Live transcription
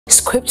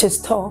Scriptures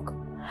talk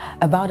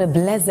about a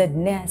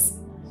blessedness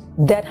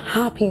that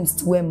happens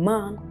to a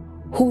man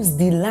whose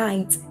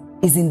delight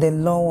is in the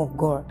law of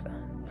God.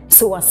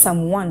 So as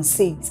Psalm 1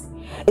 says,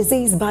 it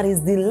says, but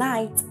his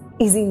delight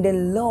is in the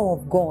law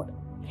of God,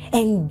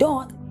 and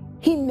doth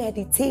he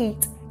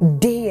meditate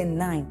day and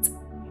night.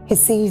 He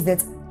says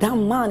that that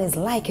man is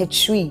like a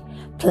tree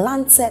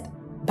planted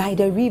by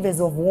the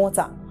rivers of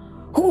water,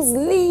 whose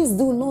leaves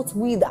do not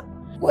wither,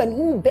 and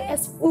who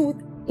bears fruit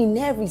in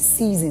every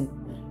season.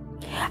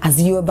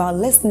 As you're about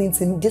listening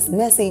to this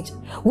message,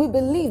 we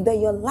believe that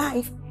your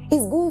life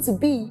is going to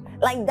be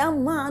like that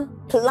man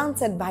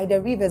planted by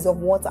the rivers of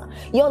water.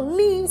 Your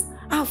leaves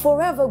are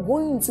forever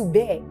going to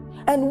bear.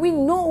 And we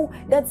know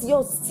that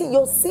your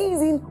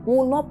season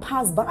will not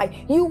pass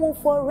by. You will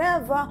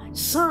forever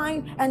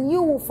shine and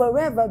you will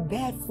forever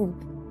bear fruit.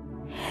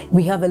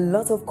 We have a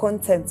lot of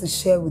content to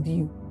share with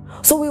you.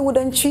 So we would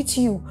entreat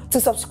you to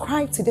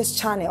subscribe to this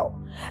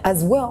channel,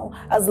 as well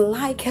as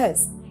like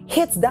us.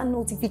 Hit that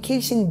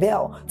notification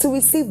bell to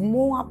receive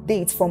more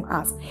updates from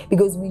us,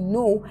 because we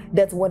know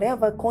that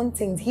whatever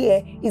content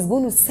here is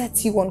going to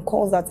set you on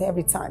course at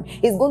every time.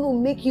 It's going to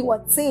make you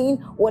attain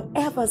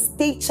whatever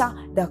stature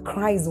that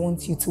Christ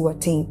wants you to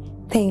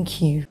attain. Thank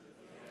you.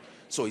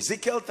 So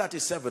Ezekiel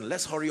 37,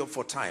 let's hurry up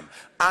for time.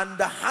 And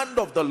the hand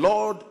of the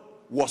Lord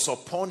was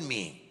upon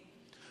me,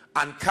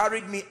 and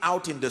carried me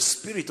out in the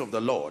spirit of the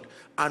Lord,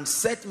 and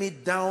set me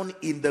down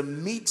in the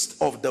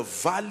midst of the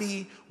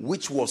valley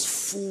which was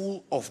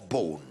full of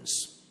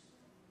bones.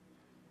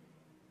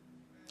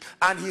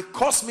 And he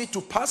caused me to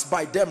pass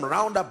by them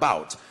round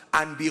about,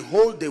 and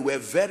behold, they were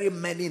very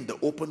many in the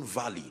open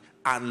valley,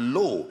 and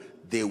lo,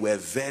 they were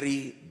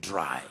very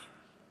dry.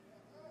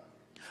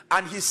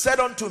 And he said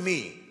unto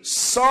me,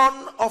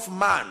 Son of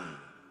man,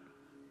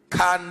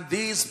 can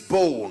these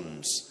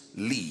bones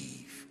live?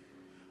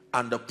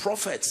 And the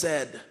prophet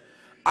said,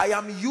 I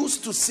am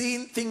used to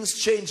seeing things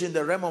change in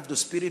the realm of the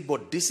spirit,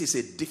 but this is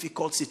a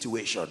difficult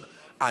situation.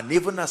 And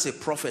even as a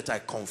prophet, I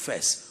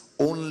confess,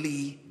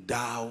 only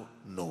thou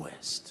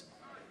knowest.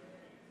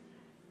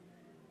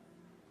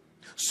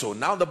 So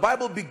now the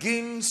Bible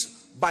begins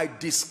by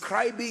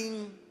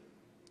describing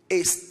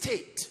a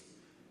state.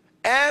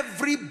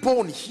 Every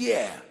bone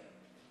here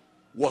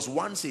was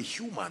once a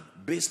human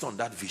based on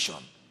that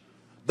vision.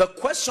 The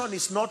question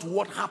is not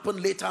what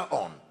happened later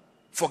on.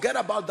 Forget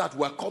about that,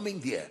 we're coming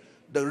there.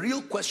 The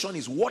real question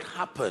is what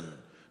happened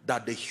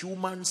that the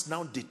humans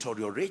now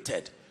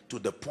deteriorated to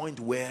the point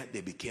where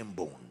they became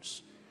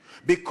bones.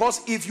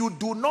 Because if you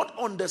do not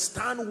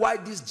understand why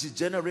this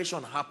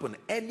degeneration happened,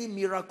 any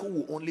miracle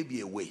will only be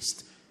a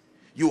waste.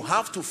 You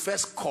have to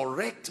first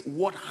correct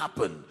what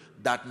happened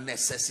that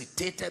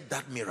necessitated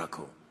that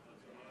miracle.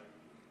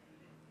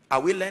 Are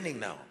we learning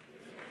now?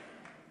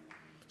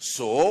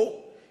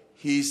 So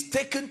he's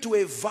taken to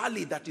a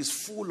valley that is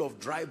full of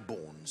dry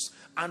bones.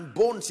 And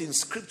bones in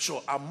scripture,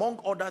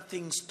 among other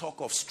things, talk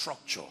of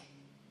structure.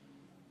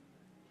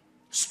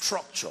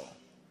 Structure.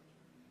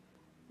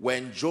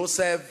 When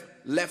Joseph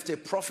left a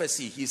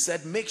prophecy, he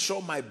said, make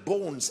sure my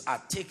bones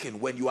are taken.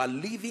 When you are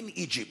leaving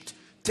Egypt,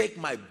 take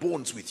my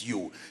bones with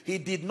you. He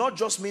did not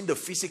just mean the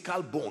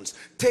physical bones.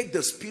 Take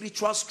the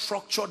spiritual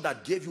structure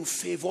that gave you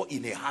favor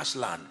in a harsh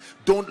land.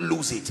 Don't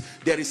lose it.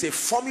 There is a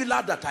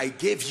formula that I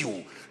gave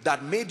you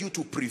that made you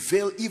to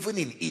prevail even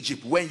in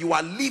Egypt. When you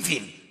are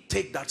leaving,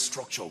 take that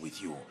structure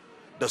with you.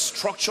 The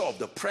structure of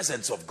the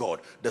presence of God.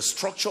 The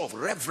structure of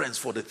reverence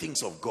for the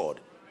things of God.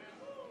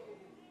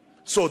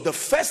 So the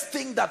first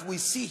thing that we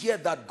see here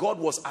that God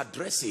was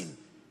addressing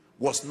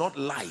was not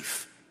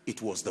life.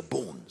 It was the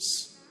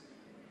bones.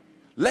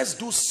 Let's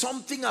do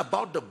something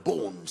about the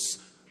bones.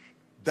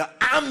 The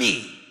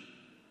army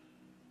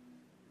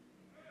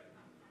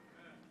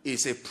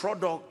is a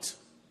product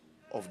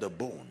of the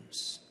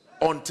bones.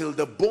 Until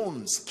the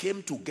bones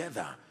came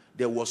together,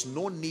 there was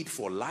no need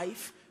for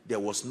life. There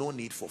was no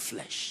need for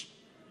flesh.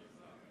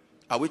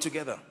 Are we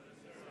together?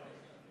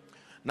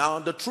 Now,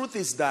 the truth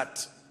is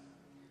that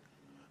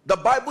the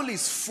Bible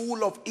is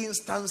full of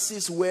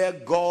instances where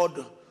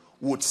God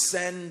would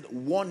send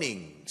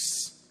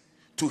warnings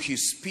to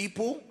his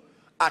people,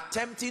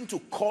 attempting to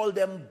call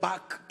them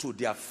back to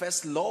their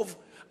first love,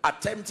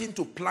 attempting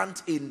to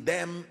plant in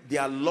them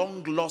their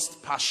long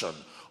lost passion.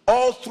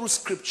 All through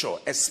scripture,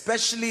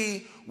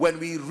 especially when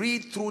we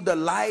read through the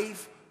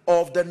life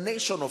of the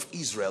nation of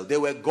Israel. They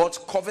were God's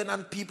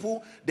covenant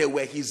people. They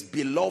were his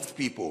beloved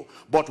people.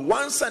 But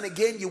once and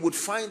again, you would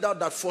find out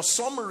that for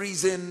some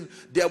reason,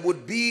 there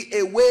would be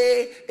a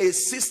way, a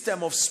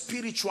system of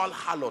spiritual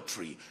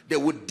harlotry. They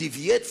would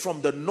deviate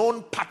from the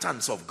known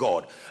patterns of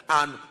God.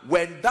 And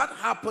when that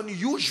happened,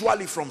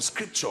 usually from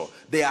scripture,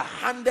 they are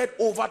handed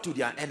over to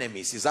their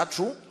enemies. Is that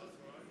true?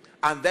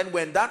 And then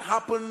when that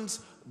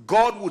happens,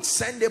 God would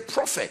send a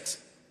prophet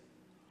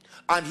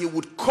and he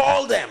would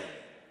call them.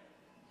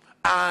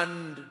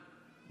 And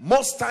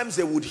most times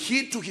they would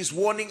heed to his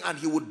warning, and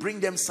he would bring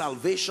them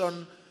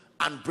salvation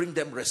and bring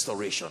them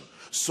restoration.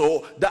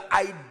 So the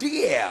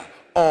idea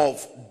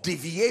of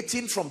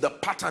deviating from the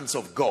patterns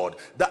of God,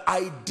 the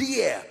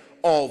idea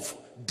of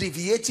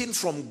deviating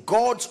from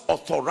God's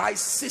authorized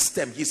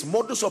system, his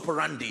modus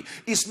operandi,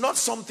 is not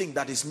something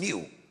that is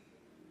new.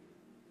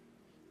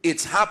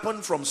 It's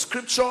happened from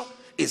scripture.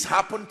 It's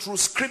happened through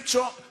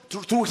scripture,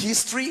 through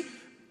history,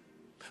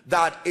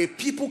 that a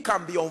people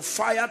can be on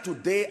fire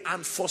today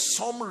and for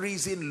some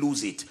reason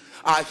lose it.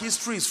 Our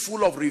history is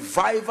full of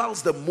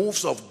revivals, the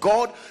moves of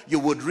God. You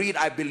would read,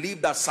 I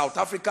believe that South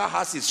Africa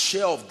has its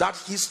share of that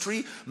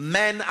history.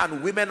 Men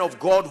and women of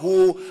God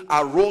who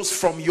arose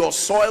from your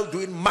soil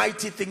doing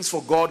mighty things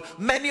for God.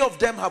 Many of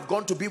them have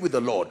gone to be with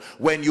the Lord.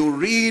 When you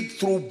read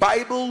through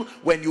Bible,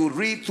 when you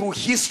read through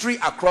history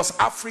across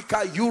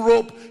Africa,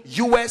 Europe,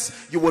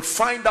 US, you would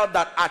find out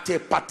that at a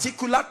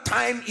particular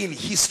time in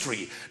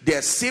history,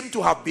 there seem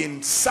to have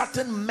been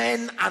certain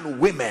men and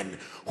women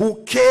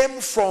who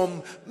came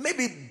from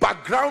maybe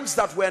backgrounds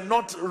that were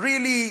not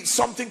really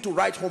something to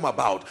write home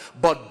about,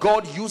 but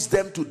God used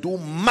them to do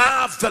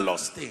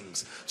marvelous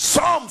things.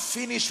 Some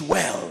finished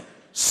well,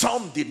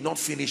 some did not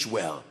finish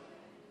well.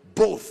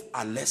 Both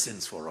are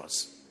lessons for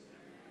us.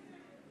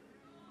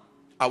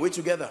 Are we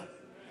together?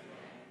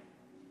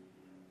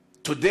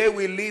 Today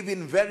we live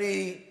in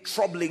very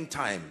troubling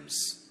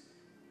times.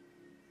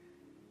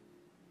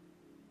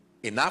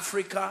 In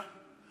Africa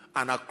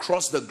and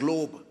across the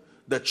globe,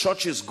 the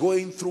church is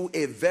going through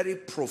a very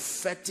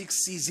prophetic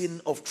season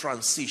of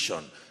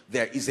transition.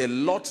 There is a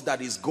lot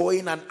that is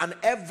going on, and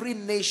every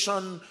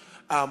nation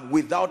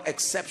without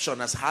exception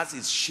has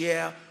its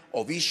share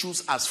of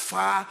issues as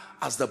far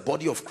as the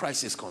body of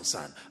Christ is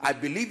concerned. I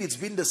believe it's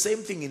been the same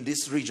thing in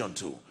this region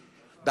too,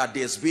 that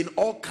there's been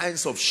all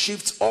kinds of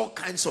shifts, all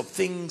kinds of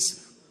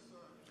things,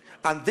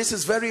 and this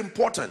is very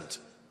important.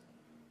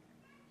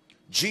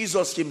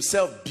 Jesus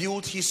himself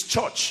built his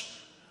church,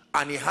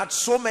 and he had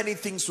so many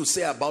things to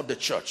say about the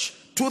church.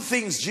 Two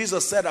things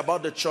Jesus said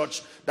about the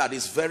church that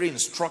is very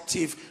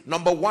instructive.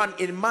 Number one,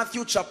 in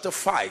Matthew chapter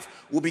 5,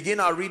 we'll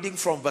begin our reading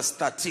from verse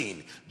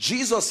 13.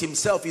 Jesus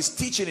himself is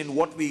teaching in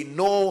what we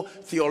know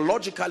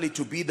theologically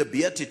to be the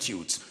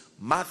Beatitudes.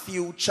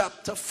 Matthew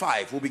chapter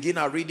 5, we'll begin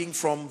our reading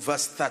from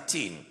verse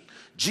 13.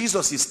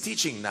 Jesus is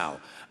teaching now,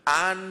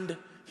 and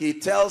he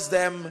tells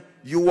them,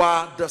 you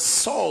are the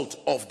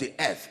salt of the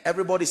earth.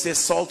 Everybody says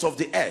salt of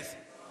the earth.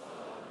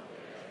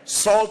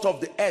 Salt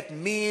of the earth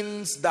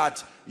means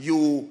that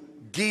you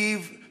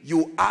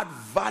add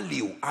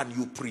value and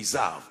you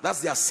preserve.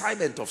 That's the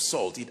assignment of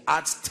salt. It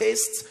adds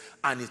taste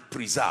and it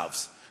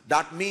preserves.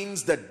 That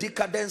means the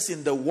decadence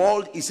in the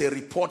world is a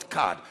report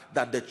card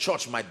that the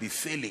church might be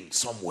failing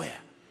somewhere,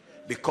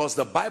 because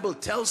the Bible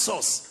tells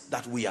us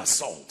that we are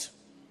salt.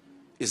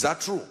 Is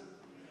that true?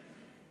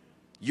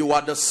 You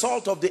are the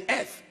salt of the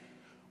earth.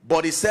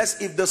 But it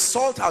says, if the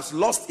salt has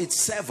lost its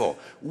savor,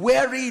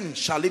 wherein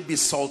shall it be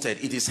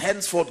salted? It is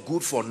henceforth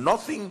good for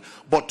nothing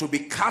but to be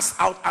cast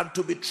out and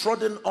to be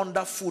trodden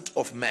under foot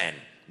of men.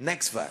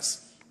 Next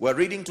verse. We're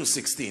reading to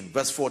 16.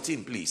 Verse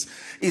 14, please.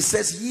 It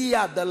says, ye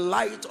are the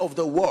light of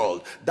the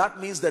world.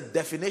 That means the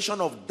definition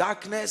of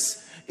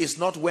darkness is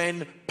not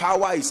when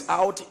power is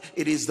out.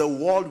 It is the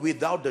world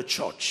without the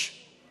church.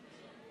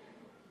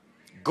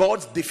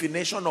 God's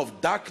definition of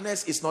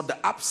darkness is not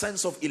the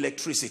absence of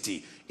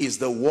electricity, is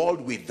the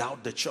world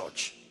without the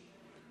church.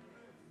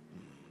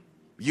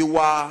 You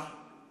are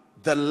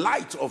the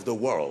light of the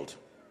world,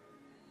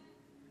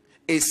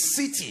 a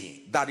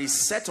city that is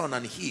set on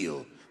an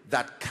hill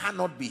that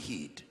cannot be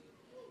hid.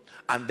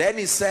 And then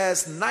he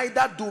says,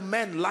 neither do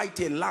men light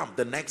a lamp,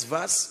 the next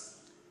verse,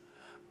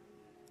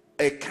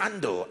 a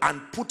candle, and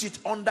put it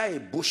under a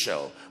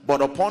bushel, but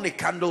upon a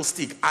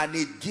candlestick, and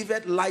it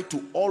giveth light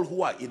to all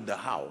who are in the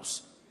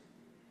house.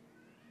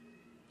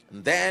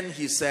 And then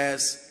he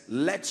says,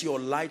 let your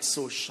light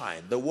so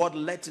shine. The word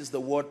let is the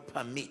word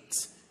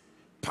permit.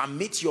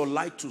 Permit your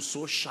light to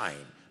so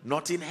shine,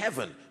 not in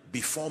heaven,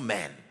 before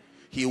men.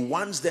 He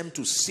wants them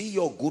to see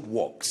your good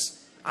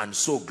works and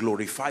so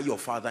glorify your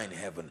Father in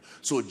heaven.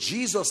 So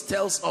Jesus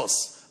tells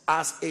us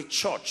as a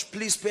church,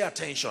 please pay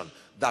attention,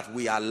 that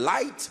we are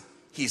light.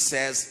 He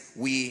says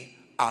we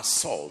are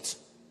salt.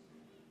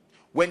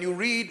 When you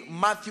read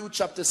Matthew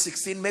chapter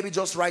 16, maybe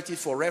just write it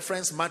for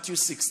reference, Matthew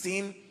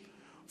 16,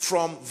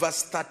 from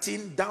verse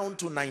 13 down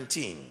to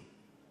 19.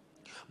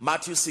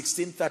 Matthew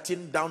 16,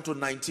 13 down to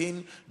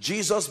 19.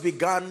 Jesus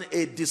began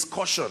a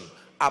discussion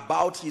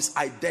about his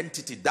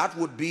identity. That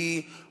would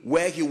be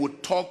where he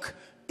would talk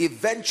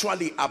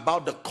eventually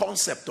about the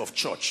concept of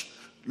church.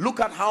 Look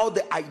at how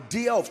the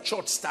idea of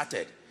church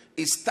started.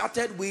 It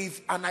started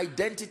with an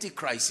identity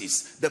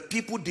crisis. The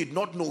people did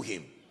not know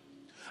him.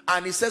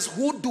 And he says,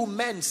 who do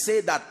men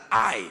say that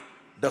I,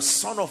 the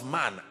Son of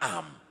Man,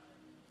 am?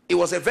 It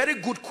was a very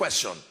good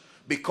question,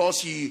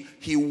 because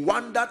he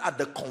wondered at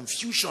the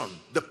confusion.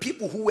 The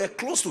people who were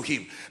close to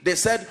him, they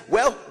said,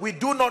 well, we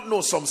do not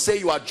know. Some say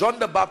you are John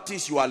the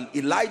Baptist, you are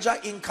Elijah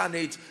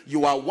incarnate,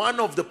 you are one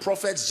of the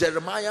prophets,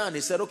 Jeremiah. And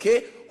he said,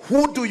 okay,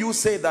 who do you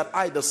say that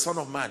I, the Son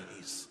of Man,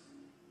 is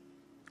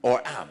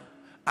or am?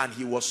 And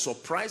he was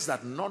surprised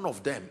that none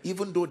of them,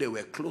 even though they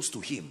were close to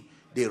him,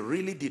 they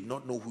really did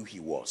not know who he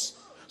was.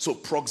 So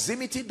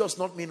proximity does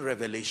not mean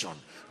revelation.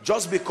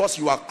 Just because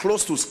you are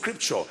close to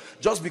scripture,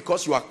 just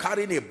because you are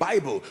carrying a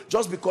Bible,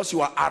 just because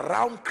you are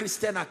around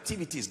Christian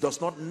activities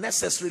does not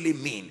necessarily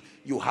mean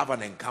you have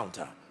an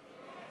encounter.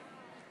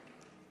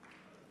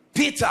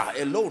 Peter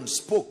alone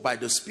spoke by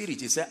the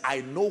Spirit. He said,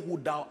 I know who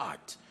thou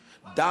art.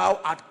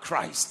 Thou art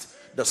Christ,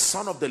 the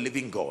Son of the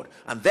living God.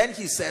 And then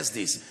he says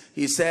this.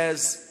 He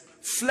says,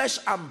 flesh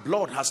and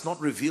blood has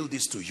not revealed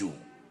this to you.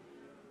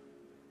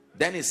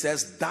 Then he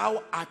says,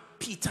 thou art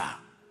Peter.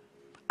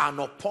 And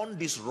upon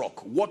this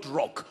rock, what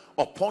rock?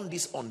 Upon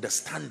this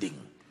understanding,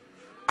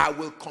 I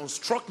will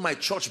construct my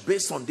church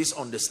based on this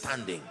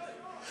understanding.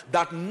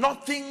 That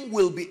nothing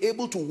will be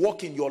able to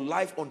work in your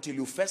life until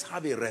you first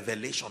have a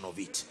revelation of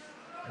it.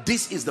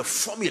 This is the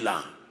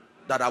formula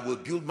that I will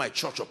build my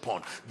church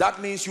upon.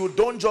 That means you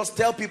don't just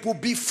tell people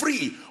be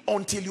free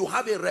until you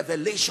have a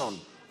revelation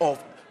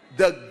of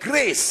the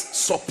grace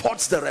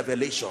supports the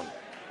revelation.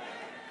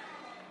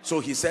 So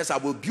he says, I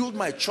will build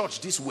my church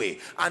this way.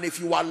 And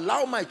if you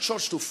allow my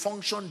church to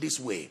function this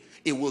way,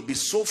 it will be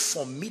so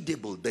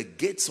formidable, the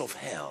gates of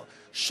hell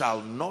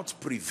shall not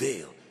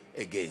prevail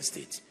against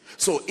it.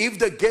 So if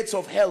the gates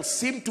of hell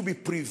seem to be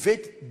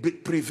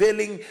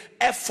prevailing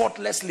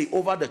effortlessly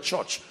over the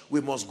church,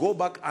 we must go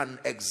back and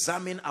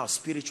examine our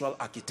spiritual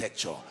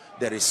architecture.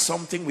 There is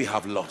something we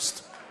have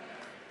lost.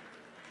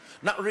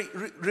 Now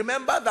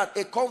remember that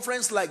a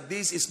conference like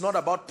this is not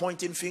about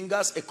pointing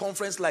fingers. A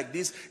conference like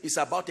this is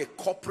about a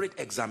corporate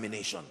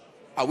examination.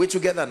 Are we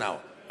together now?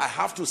 I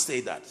have to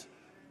say that.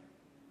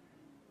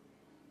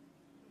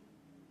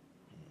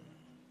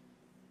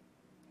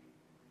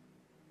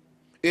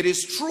 It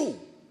is true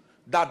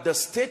that the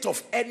state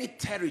of any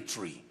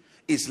territory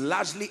is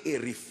largely a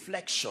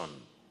reflection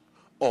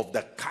of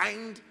the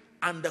kind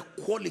and the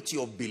quality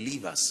of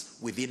believers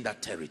within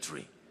that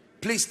territory.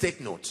 Please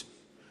take note.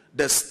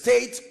 The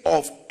state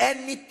of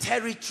any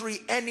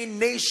territory, any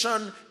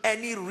nation,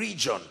 any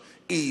region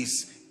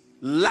is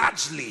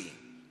largely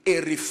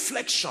a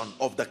reflection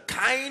of the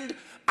kind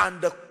and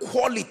the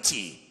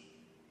quality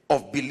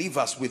of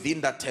believers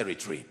within that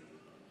territory.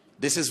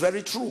 This is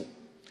very true.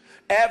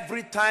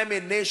 Every time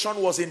a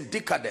nation was in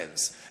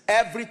decadence,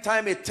 every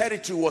time a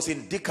territory was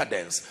in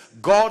decadence,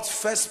 God's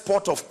first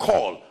port of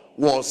call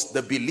was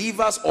the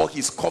believers or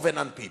his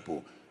covenant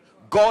people.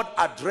 God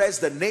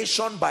addressed the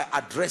nation by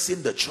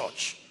addressing the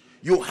church.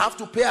 You have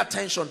to pay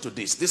attention to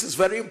this. This is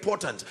very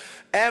important.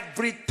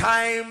 Every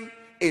time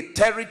a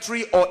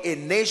territory or a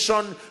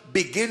nation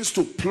begins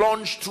to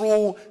plunge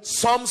through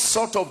some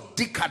sort of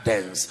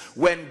decadence,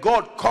 when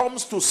God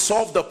comes to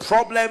solve the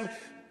problem,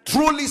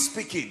 truly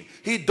speaking,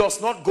 he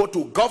does not go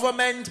to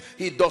government,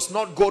 he does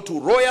not go to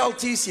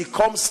royalties, he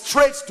comes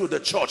straight to the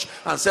church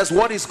and says,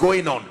 what is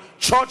going on?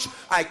 Church,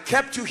 I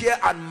kept you here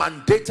and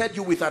mandated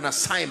you with an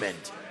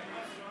assignment.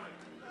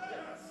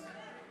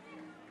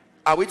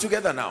 Are we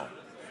together now?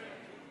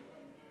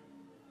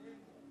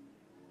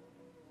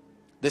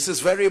 This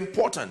is very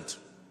important.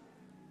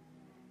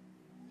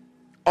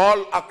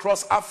 All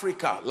across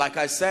Africa, like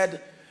I said,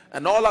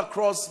 and all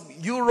across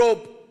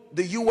Europe,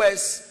 the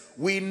US,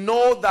 we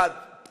know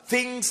that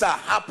things are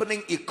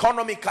happening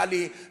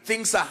economically,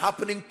 things are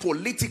happening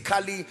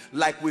politically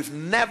like we've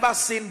never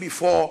seen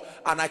before.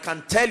 And I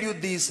can tell you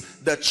this,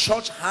 the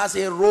church has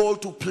a role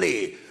to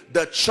play.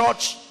 The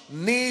church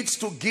needs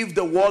to give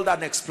the world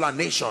an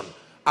explanation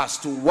as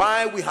to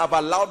why we have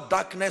allowed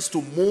darkness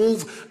to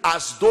move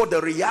as though the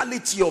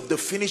reality of the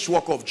finished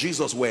work of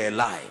Jesus were a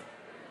lie.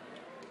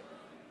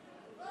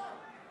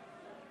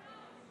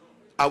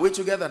 Are we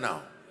together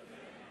now?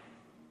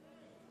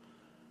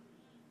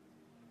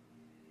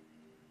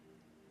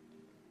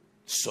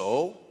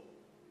 So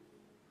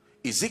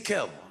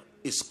Ezekiel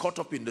is caught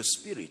up in the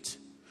spirit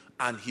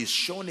and he's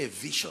shown a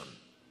vision,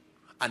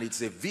 and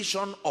it's a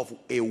vision of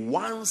a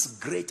once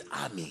great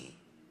army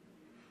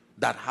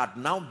that had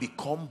now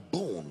become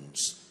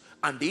bones.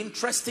 And the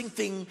interesting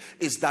thing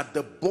is that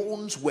the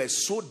bones were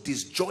so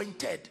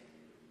disjointed,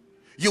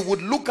 you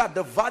would look at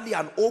the valley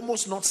and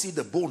almost not see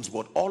the bones,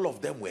 but all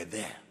of them were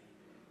there.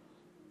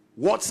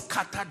 What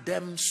scattered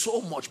them so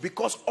much?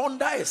 Because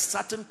under a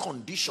certain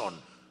condition,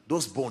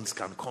 those bones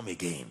can come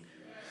again.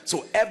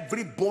 So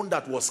every bone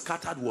that was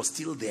scattered was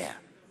still there,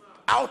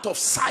 out of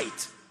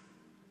sight,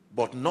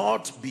 but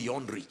not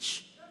beyond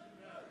reach.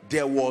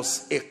 There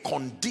was a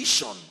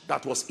condition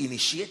that was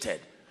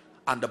initiated,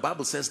 and the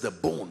Bible says the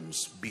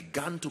bones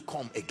began to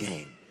come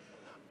again.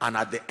 And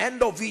at the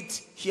end of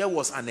it, here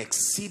was an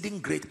exceeding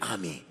great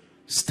army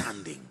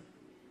standing.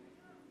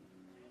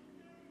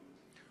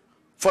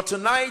 For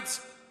tonight,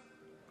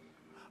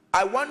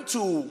 I want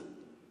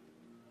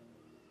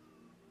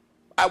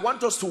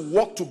us to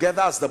walk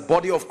together as the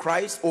body of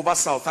Christ over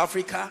South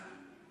Africa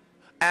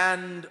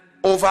and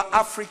over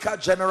Africa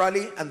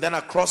generally, and then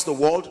across the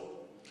world.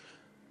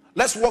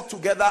 Let's work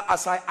together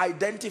as I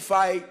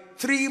identify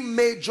three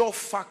major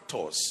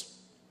factors.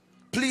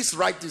 Please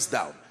write this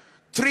down.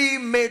 Three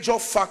major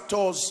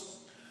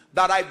factors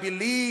that I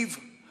believe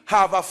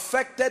have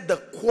affected the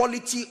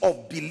quality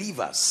of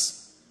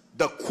believers,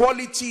 the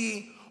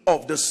quality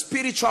of the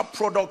spiritual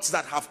products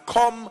that have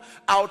come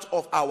out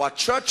of our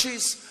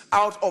churches,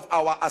 out of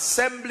our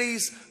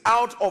assemblies,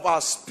 out of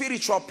our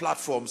spiritual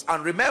platforms.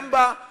 And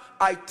remember,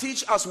 I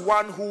teach as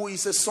one who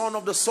is a son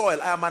of the soil.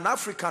 I am an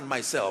African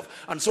myself,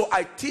 and so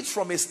I teach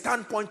from a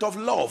standpoint of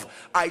love.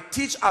 I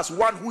teach as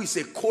one who is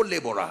a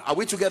co-laborer. Are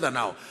we together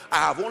now? I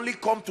have only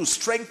come to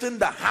strengthen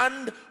the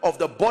hand of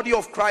the body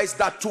of Christ,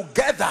 that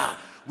together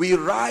we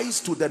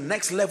rise to the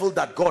next level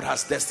that God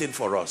has destined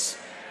for us.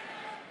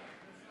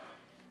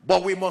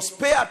 But we must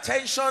pay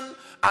attention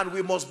and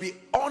we must be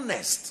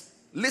honest.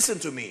 Listen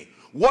to me.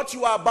 What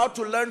you are about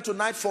to learn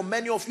tonight, for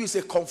many of you, is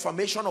a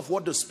confirmation of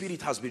what the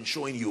Spirit has been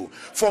showing you.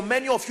 For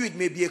many of you, it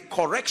may be a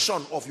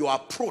correction of your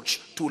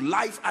approach to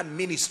life and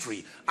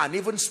ministry and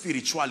even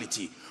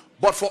spirituality.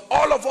 But for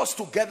all of us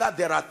together,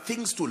 there are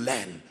things to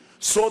learn,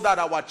 so that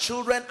our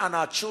children and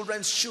our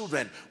children's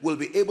children will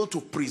be able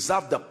to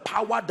preserve the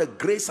power, the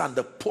grace, and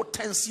the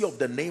potency of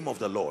the name of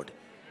the Lord.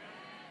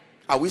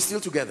 Are we still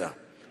together?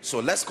 So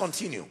let's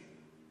continue.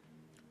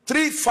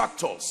 3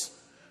 factors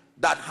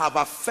that have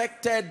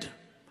affected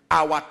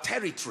our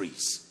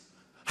territories.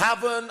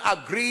 Having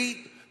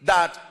agreed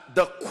that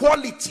the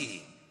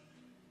quality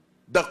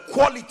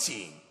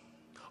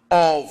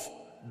of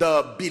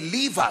the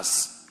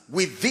believers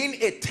within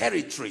a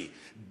territory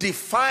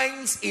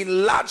defines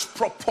in large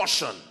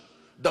proportion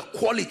the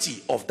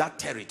quality of that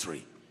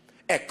territory,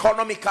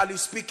 economically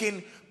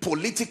speaking,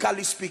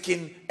 politically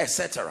speaking,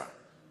 etc.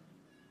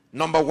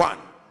 Number 1,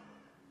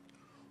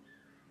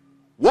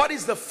 what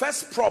is the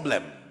first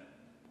problem?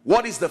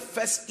 What is the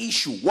first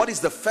issue? What is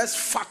the first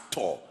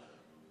factor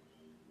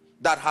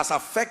that has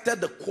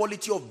affected the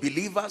quality of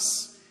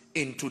believers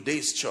in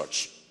today's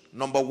church?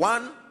 Number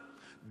 1,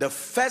 the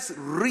first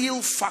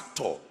real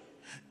factor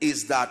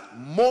is that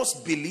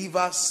most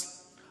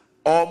believers,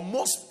 or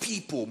most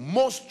people,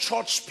 most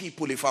church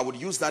people, if I would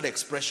use that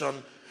expression,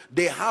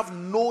 they have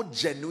no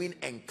genuine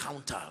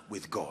encounter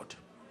with God.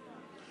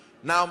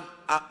 Now,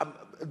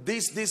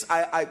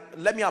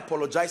 let me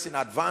apologize in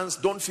advance.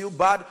 Don't feel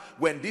bad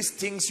when these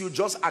things, you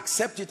just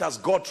accept it as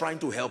God trying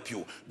to help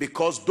you,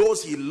 because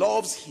those he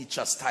loves, he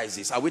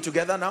chastises. Are we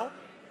together now?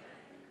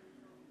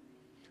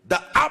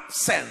 The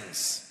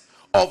absence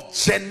of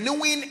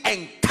genuine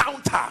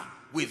encounter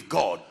with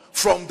God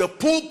from the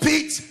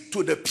pulpit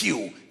to the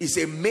pew is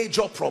a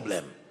major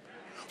problem.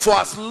 For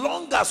as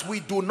long as we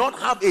do not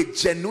have a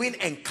genuine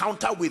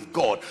encounter with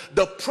God,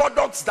 the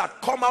products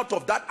that come out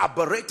of that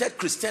aberrated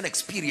Christian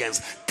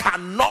experience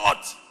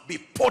cannot be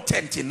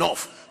potent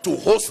enough to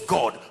host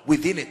God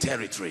within a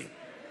territory.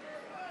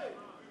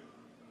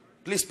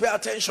 Please pay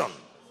attention.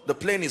 The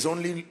plane is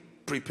only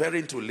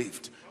preparing to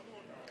lift.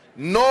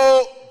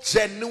 No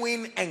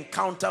genuine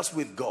encounters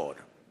with God.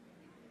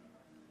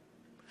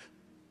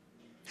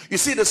 You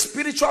see, the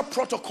spiritual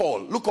protocol,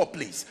 look up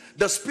please.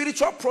 The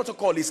spiritual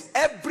protocol is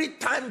every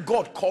time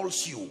God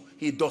calls you,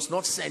 he does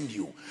not send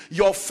you.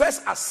 Your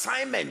first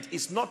assignment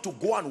is not to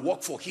go and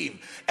work for him.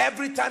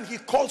 Every time he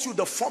calls you,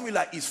 the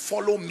formula is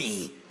follow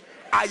me.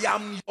 I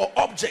am your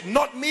object,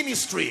 not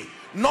ministry,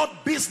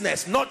 not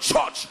business, not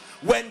church.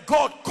 When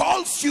God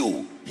calls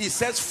you, he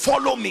says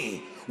follow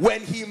me.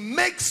 When he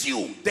makes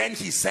you, then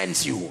he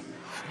sends you.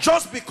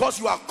 Just because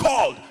you are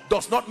called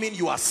does not mean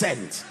you are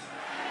sent.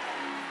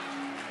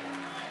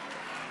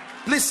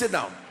 Please sit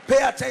down. Pay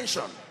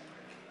attention.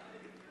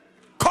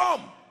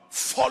 Come,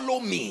 follow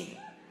me.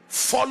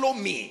 Follow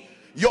me.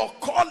 Your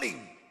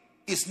calling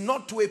is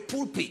not to a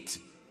pulpit.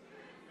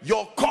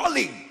 Your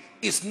calling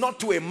is not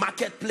to a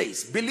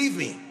marketplace. Believe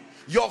me.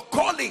 Your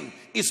calling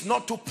is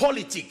not to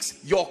politics.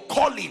 Your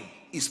calling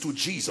is to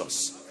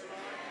Jesus.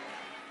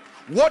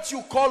 What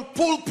you call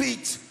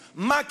pulpit,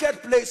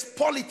 marketplace,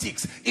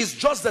 politics is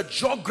just the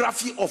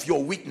geography of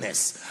your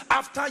witness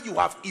after you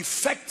have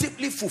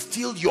effectively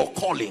fulfilled your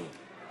calling.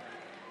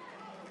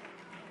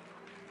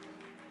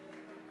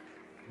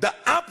 The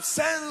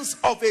absence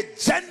of a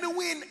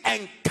genuine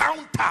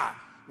encounter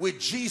with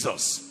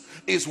Jesus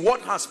is what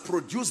has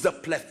produced the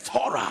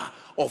plethora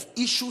of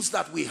issues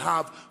that we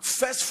have,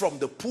 first from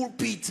the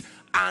pulpit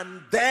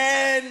and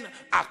then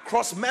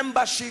across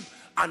membership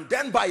and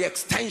then by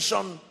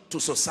extension to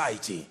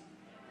society.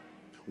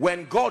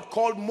 When God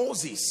called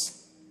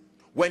Moses,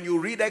 when you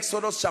read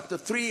Exodus chapter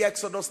 3,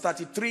 Exodus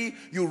 33,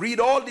 you read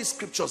all these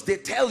scriptures, they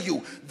tell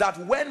you that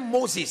when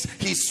Moses,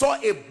 he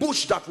saw a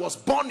bush that was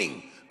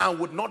burning and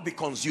would not be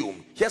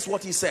consumed. Here's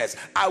what he says: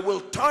 I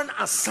will turn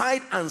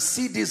aside and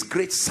see this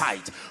great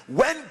sight.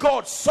 When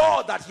God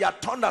saw that he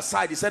had turned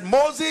aside, he said,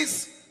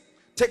 Moses,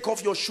 take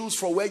off your shoes,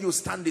 for where you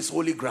stand is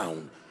holy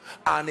ground.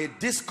 And a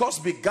discourse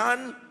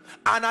began,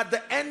 and at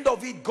the end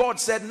of it, God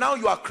said, now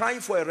you are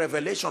crying for a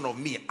revelation of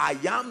me. I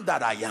am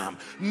that I am.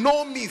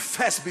 Know me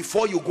first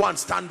before you go and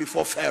stand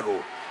before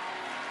Pharaoh,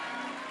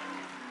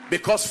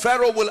 because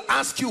Pharaoh will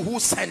ask you who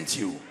sent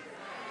you.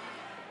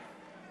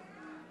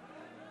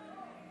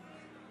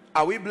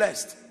 Are we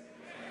blessed?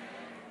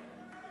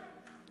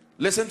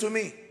 Listen to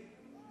me.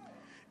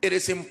 It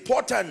is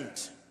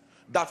important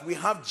that we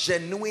have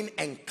genuine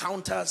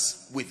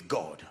encounters with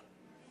God.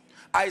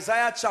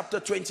 Isaiah chapter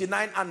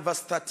 29 and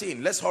verse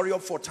 13. Let's hurry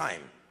up for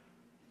time.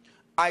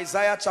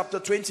 Isaiah chapter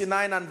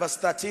 29 and verse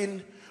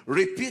 13,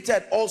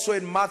 repeated also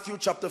in Matthew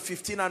chapter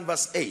 15 and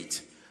verse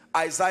 8.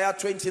 Isaiah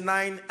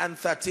 29 and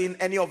 13,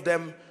 any of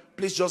them,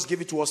 please just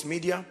give it to us,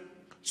 media,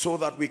 so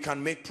that we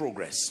can make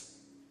progress.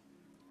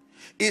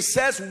 It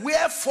says,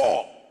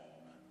 wherefore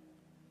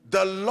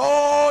the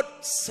Lord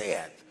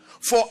saith,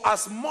 for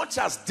as much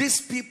as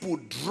these people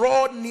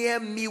draw near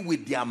me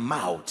with their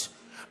mouth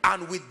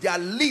and with their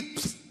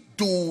lips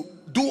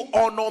do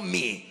honor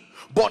me,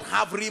 but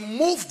have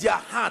removed their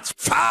hearts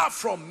far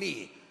from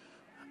me,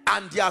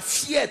 and their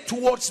fear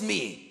towards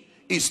me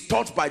is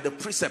taught by the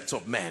precepts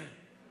of men.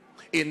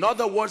 In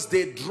other words,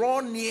 they draw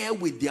near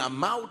with their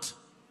mouth,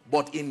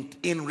 but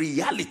in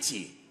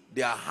reality,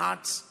 their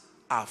hearts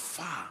are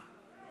far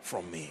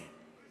from me.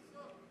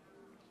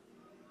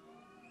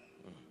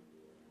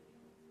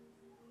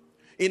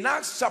 In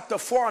Acts chapter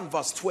 4 and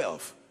verse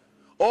 12,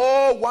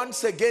 oh,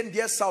 once again,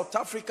 dear South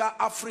Africa,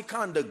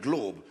 Africa, and the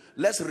globe,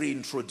 let's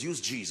reintroduce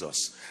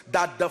Jesus.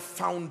 That the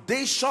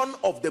foundation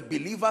of the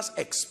believer's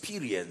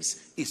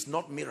experience is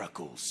not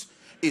miracles,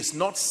 it's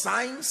not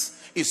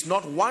signs, it's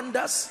not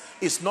wonders,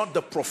 it's not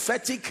the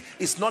prophetic,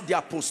 it's not the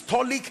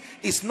apostolic,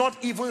 it's not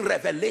even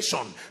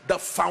revelation. The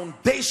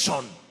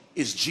foundation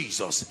is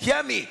Jesus.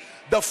 Hear me.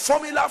 The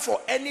formula for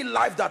any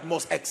life that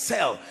must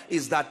excel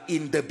is that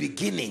in the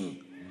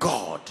beginning,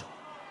 God.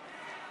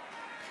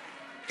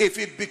 If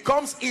it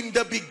becomes in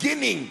the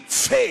beginning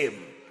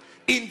fame,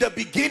 in the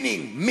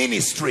beginning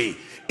ministry,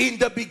 in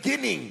the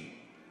beginning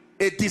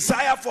a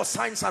desire for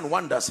signs and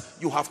wonders,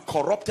 you have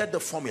corrupted the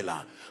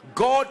formula.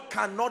 God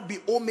cannot be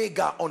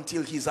Omega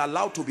until he's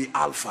allowed to be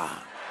Alpha.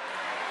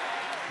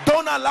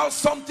 Don't allow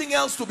something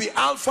else to be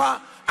Alpha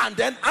and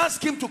then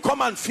ask him to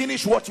come and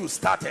finish what you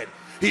started.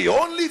 He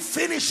only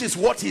finishes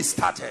what he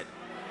started.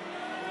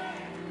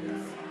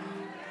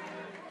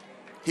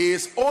 He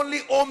is only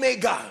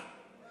Omega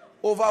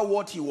over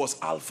what he was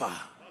Alpha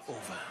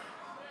over.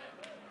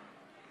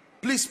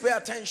 Please pay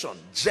attention.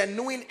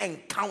 Genuine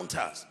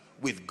encounters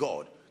with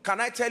God.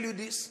 Can I tell you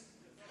this?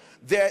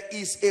 There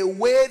is a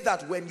way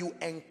that when you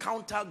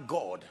encounter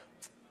God,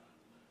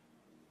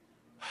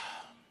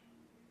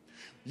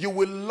 you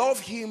will love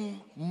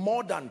him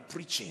more than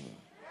preaching.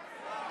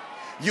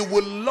 You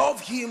will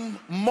love him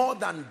more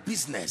than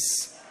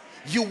business.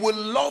 You will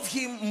love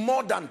him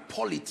more than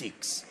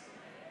politics.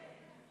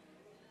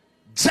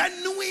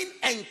 Genuine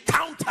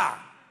encounter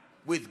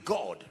with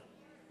God.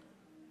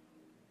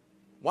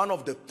 One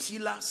of the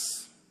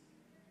pillars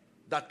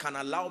that can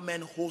allow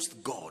men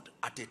host God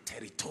at a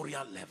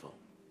territorial level.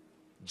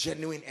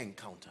 Genuine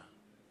encounter.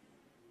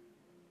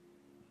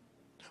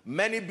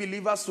 Many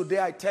believers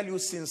today, I tell you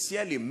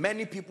sincerely,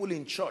 many people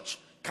in church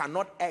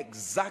cannot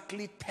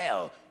exactly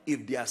tell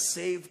if they are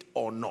saved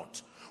or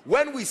not.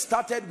 When we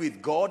started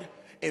with God,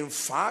 in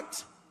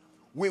fact,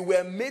 we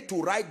were made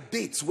to write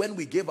dates when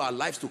we gave our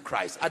lives to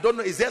Christ. I don't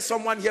know, is there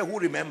someone here who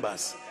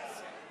remembers?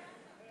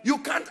 You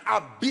can't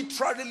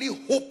arbitrarily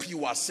hope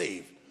you are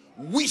saved,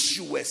 wish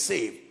you were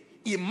saved,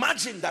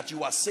 imagine that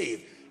you are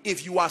saved.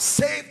 If you are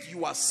saved,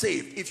 you are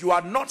saved. If you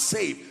are not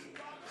saved,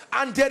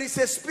 and there is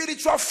a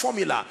spiritual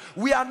formula.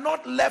 We are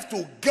not left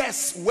to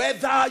guess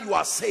whether you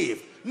are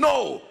saved.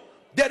 No,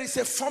 there is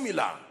a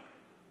formula.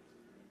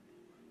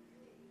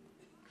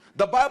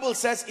 The Bible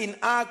says in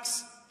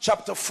Acts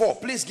chapter 4,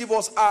 please give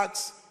us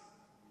Acts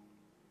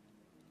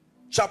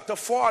chapter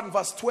 4 and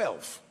verse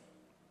 12.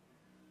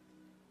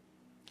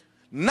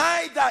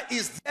 Neither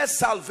is there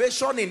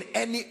salvation in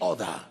any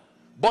other.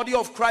 Body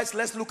of Christ,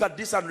 let's look at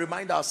this and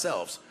remind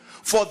ourselves.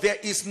 For there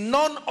is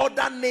none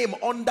other name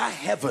under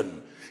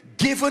heaven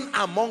given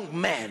among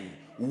men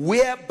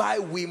whereby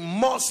we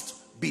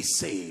must be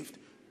saved.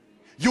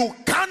 You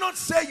cannot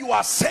say you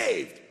are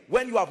saved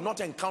when you have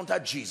not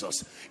encountered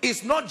Jesus.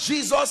 It's not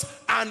Jesus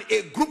and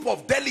a group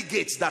of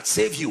delegates that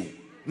save you.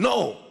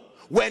 No.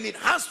 When it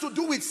has to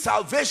do with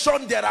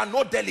salvation, there are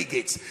no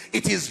delegates.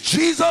 It is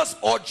Jesus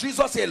or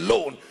Jesus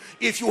alone.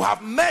 If you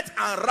have met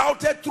and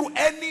routed through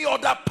any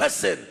other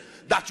person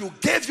that you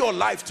gave your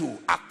life to,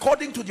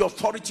 according to the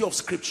authority of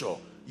scripture,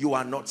 you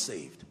are not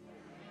saved.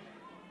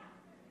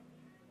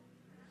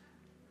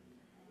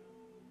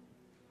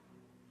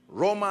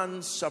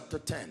 Romans chapter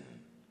 10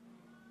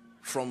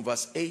 from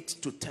verse 8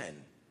 to 10.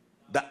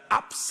 The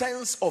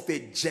absence of a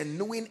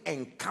genuine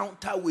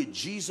encounter with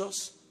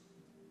Jesus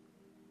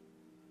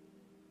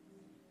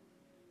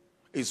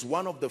is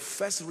one of the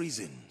first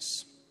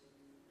reasons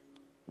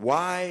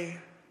why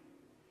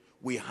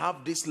we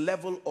have this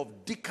level of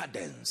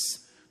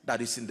decadence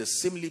that is in the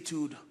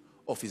similitude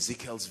of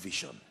Ezekiel's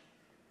vision.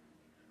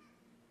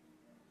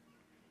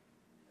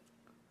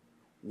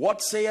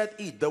 What saith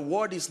it? The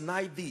word is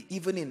nigh thee,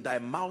 even in thy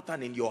mouth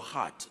and in your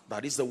heart.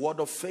 That is the word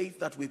of faith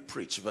that we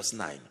preach. Verse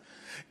 9.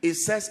 It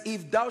says,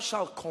 if thou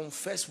shalt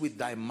confess with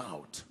thy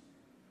mouth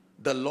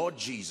the Lord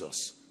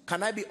Jesus.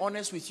 Can I be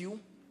honest with you?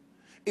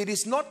 It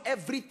is not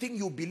everything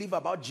you believe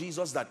about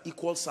Jesus that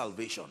equals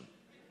salvation.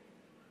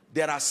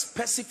 There are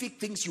specific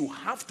things you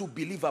have to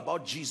believe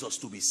about Jesus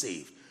to be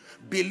saved.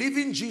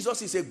 Believing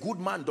Jesus is a good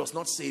man does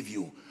not save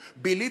you.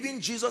 Believing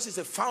Jesus is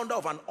a founder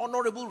of an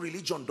honorable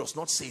religion does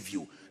not save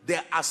you.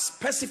 There are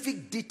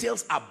specific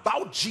details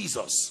about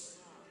Jesus.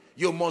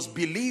 You must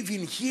believe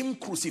in him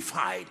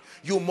crucified.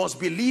 You must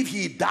believe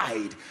he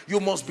died. You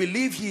must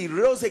believe he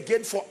rose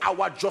again for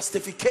our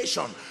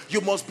justification.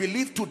 You must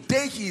believe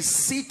today he is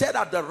seated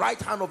at the right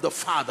hand of the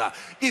Father.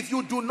 If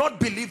you do not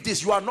believe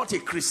this, you are not a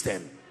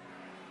Christian.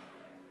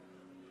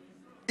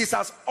 It's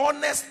as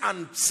honest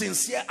and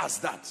sincere as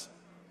that.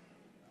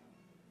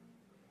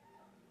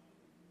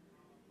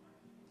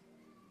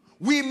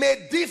 We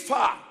may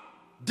differ,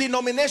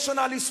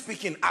 denominationally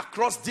speaking,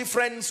 across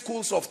different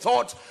schools of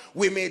thought.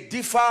 We may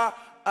differ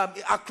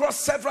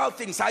across several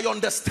things, I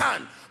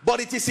understand.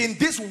 But it is in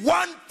this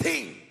one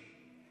thing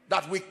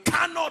that we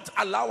cannot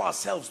allow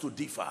ourselves to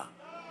differ.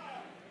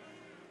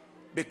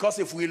 Because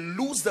if we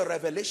lose the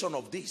revelation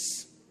of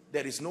this,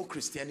 there is no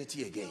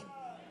Christianity again.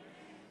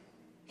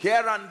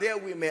 Here and there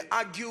we may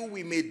argue,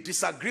 we may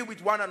disagree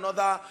with one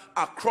another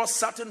across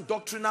certain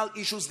doctrinal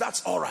issues.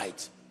 That's all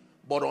right.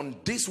 But on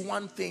this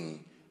one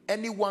thing,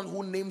 anyone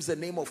who names the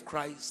name of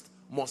Christ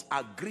must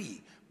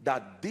agree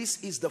that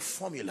this is the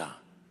formula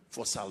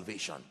for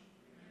salvation.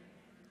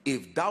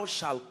 If thou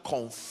shalt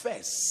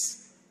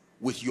confess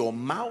with your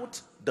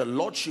mouth the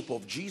lordship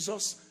of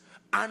Jesus,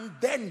 and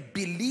then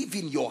believe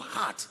in your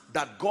heart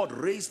that God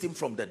raised him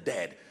from the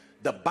dead,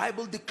 the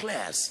Bible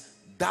declares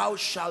thou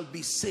shalt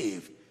be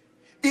saved.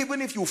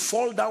 Even if you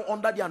fall down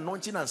under the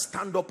anointing and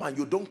stand up and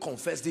you don't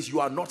confess this, you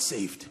are not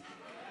saved.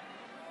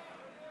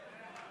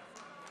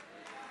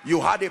 You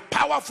had a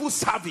powerful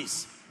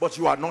service, but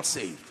you are not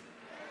saved.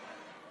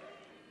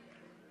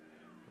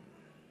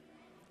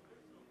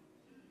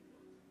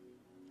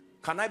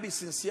 Can I be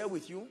sincere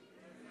with you?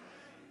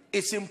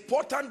 It's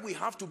important we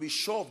have to be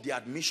sure of the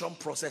admission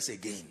process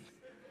again.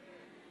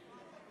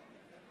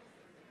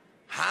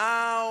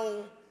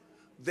 How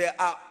there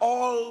are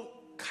all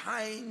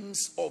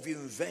kinds of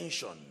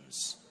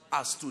inventions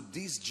as to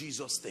this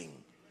Jesus thing.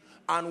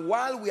 And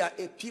while we are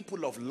a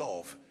people of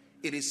love,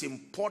 it is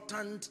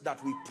important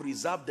that we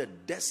preserve the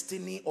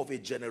destiny of a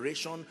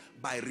generation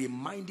by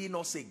reminding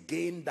us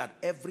again that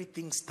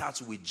everything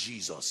starts with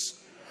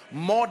Jesus.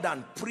 More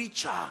than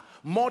preacher,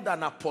 more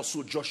than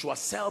Apostle Joshua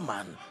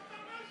Selman.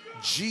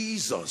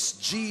 Jesus,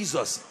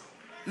 Jesus.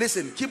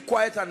 Listen, keep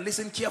quiet and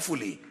listen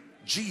carefully.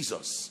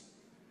 Jesus.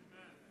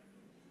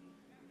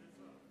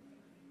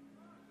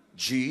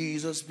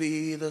 Jesus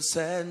be the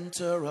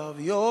center of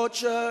your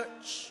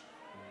church.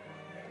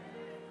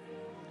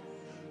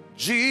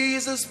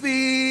 Jesus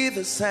be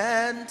the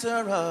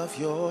center of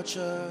your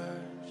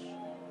church.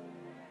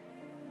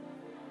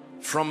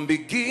 From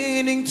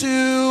beginning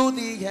to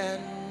the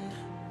end,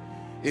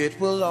 it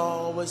will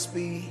always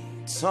be,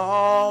 it's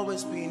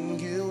always been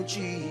you,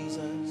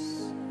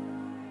 Jesus.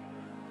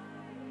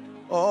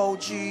 Oh,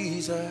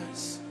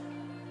 Jesus.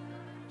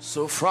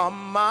 So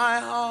from my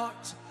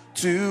heart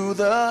to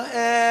the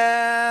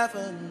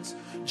heavens,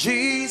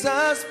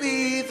 Jesus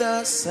be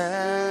the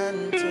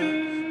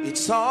center.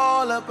 It's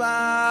all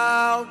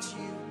about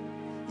you.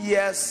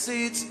 Yes,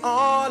 it's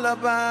all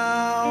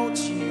about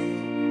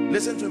you.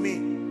 Listen to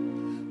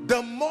me.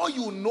 The more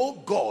you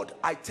know God,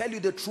 I tell you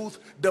the truth,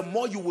 the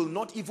more you will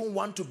not even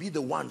want to be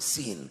the one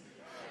seen.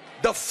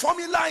 The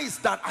formula is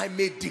that I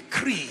may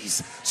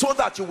decrease so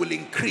that you will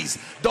increase.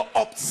 The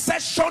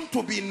obsession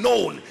to be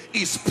known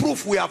is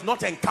proof we have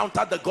not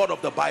encountered the God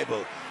of the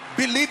Bible.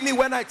 Believe me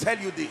when I tell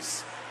you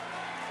this.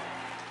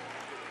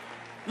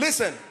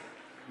 Listen,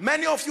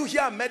 many of you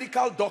here are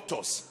medical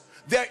doctors.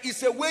 There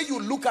is a way you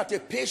look at a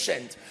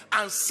patient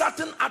and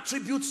certain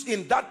attributes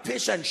in that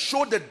patient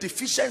show the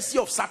deficiency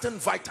of certain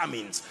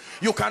vitamins.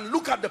 You can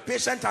look at the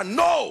patient and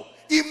know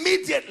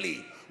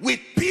immediately with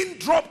pin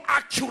drop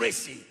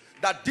accuracy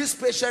that this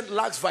patient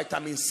lacks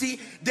vitamin C.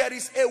 There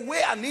is a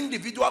way an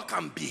individual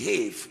can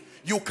behave.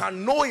 You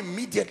can know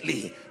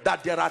immediately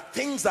that there are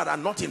things that are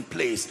not in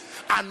place.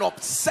 An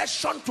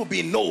obsession to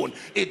be known.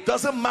 It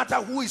doesn't matter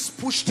who is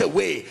pushed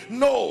away.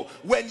 No,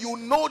 when you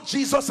know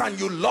Jesus and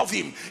you love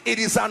him, it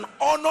is an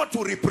honor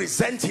to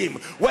represent him,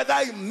 whether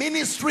in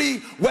ministry,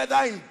 whether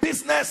in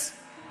business.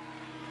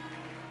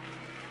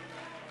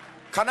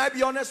 Can I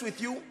be honest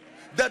with you?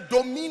 The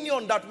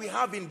dominion that we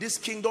have in this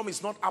kingdom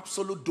is not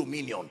absolute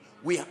dominion.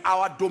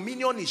 Our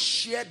dominion is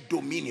shared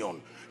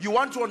dominion. You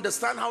want to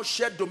understand how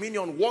shared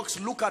dominion works?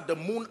 Look at the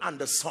moon and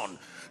the sun.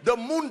 The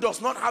moon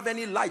does not have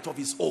any light of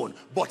its own,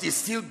 but it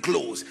still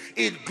glows.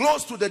 It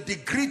glows to the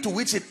degree to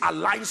which it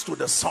aligns to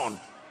the sun.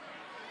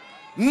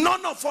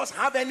 None of us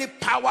have any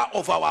power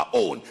of our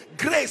own,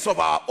 grace of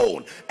our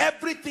own.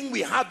 Everything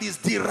we have is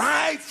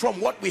derived from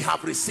what we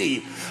have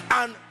received.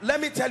 And let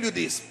me tell you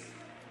this.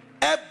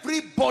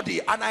 Everybody,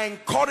 and I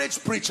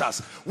encourage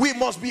preachers, we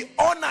must be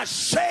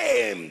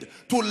unashamed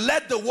to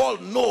let the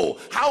world know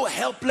how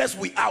helpless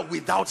we are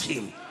without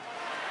him.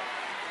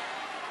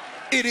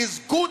 It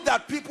is good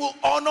that people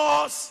honor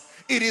us.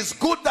 It is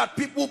good that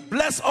people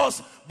bless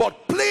us.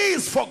 But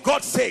please, for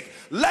God's sake,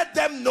 let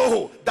them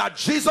know that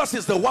Jesus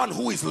is the one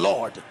who is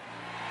Lord.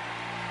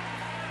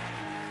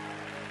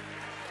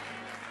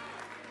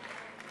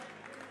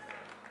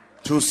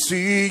 to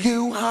see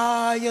you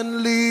high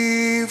and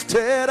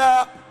lifted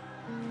up.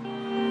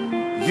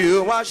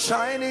 You are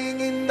shining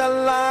in the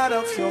light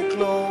of your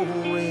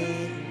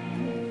glory.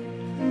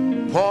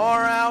 Pour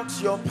out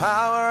your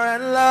power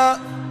and love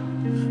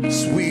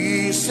as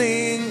we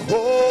sing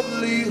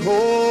holy,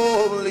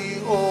 holy,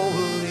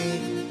 holy.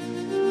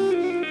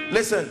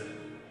 Listen,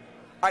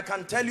 I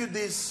can tell you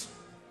this,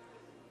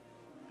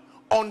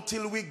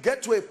 until we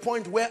get to a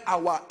point where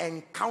our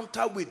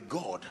encounter with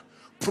God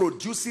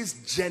produces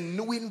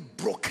genuine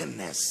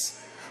brokenness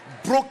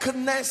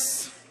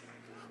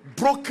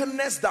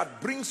that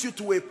brings you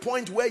to a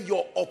point where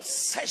your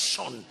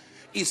obsession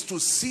is to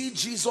see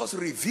Jesus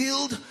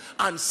revealed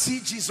and see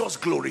Jesus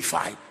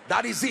glorified.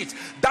 That is it.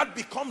 That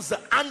becomes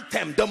the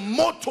anthem, the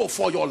motto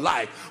for your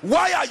life.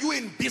 Why are you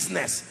in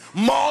business?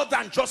 More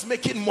than just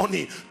making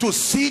money. To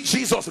see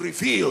Jesus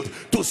revealed,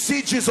 to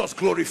see Jesus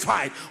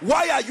glorified.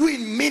 Why are you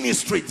in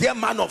ministry, dear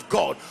man of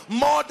God?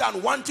 More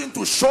than wanting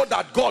to show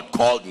that God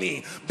called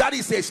me. That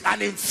is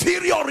an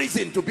inferior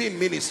reason to be in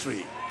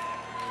ministry.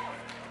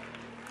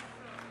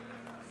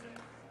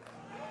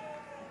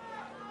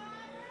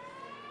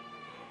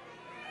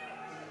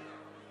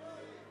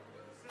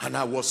 And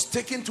I was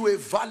taken to a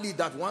valley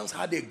that once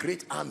had a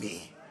great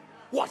army.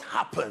 What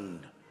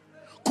happened?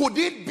 Could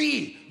it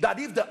be that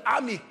if the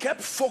army kept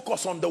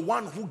focus on the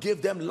one who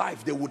gave them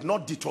life, they would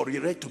not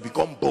deteriorate to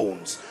become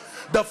bones?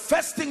 The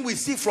first thing we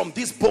see from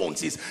these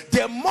bones is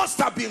there must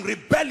have been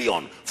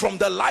rebellion from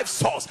the life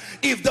source.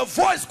 If the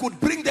voice could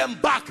bring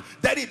them back,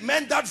 then it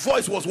meant that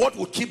voice was what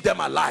would keep them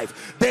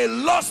alive. They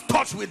lost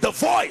touch with the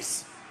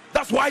voice.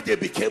 That's why they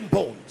became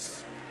bones.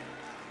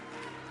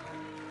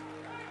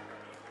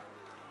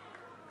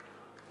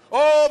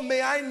 Oh,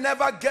 may I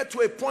never get to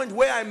a point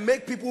where I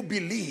make people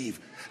believe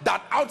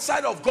that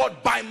outside of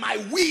God, by my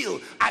will,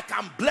 I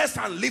can bless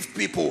and lift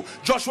people.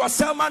 Joshua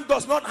Selman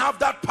does not have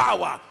that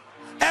power.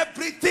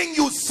 Everything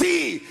you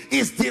see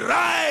is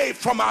derived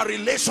from our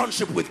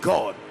relationship with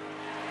God.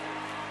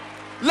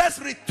 Let's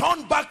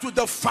return back to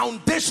the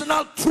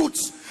foundational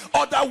truths.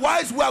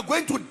 Otherwise, we are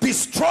going to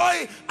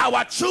destroy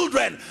our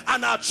children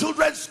and our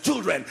children's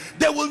children.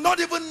 They will not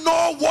even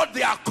know what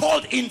they are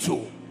called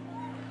into.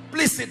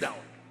 Please sit down.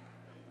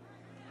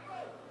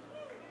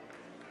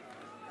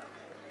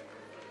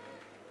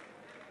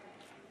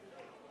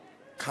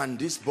 Can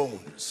these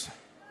bones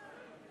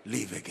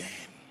live again?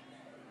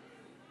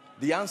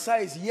 The answer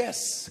is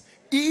yes,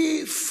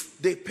 if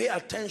they pay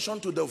attention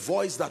to the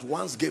voice that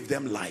once gave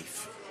them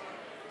life.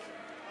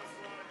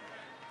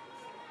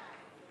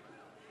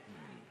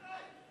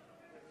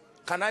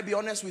 Can I be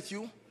honest with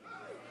you?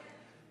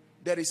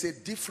 There is a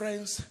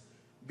difference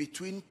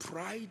between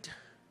pride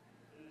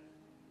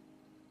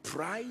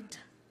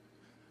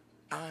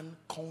and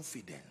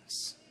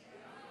confidence.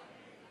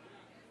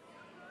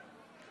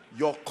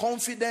 Your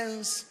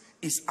confidence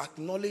is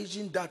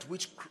acknowledging that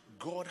which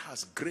God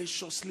has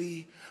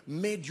graciously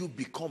made you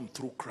become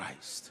through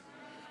Christ.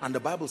 And the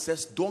Bible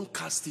says, don't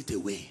cast it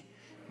away,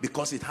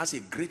 because it has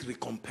a great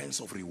recompense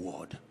of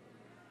reward.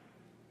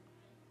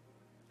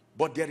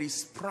 But there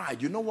is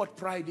pride. You know what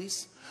pride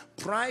is?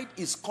 Pride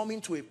is coming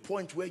to a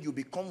point where you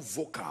become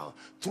vocal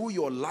through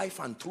your life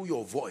and through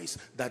your voice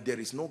that there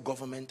is no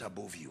government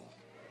above you.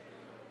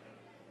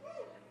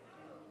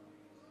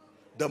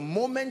 The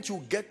moment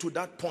you get to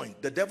that point,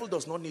 the devil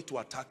does not need to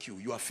attack you.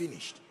 You are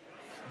finished.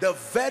 The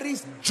very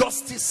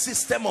justice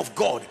system of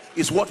God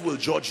is what will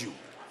judge you.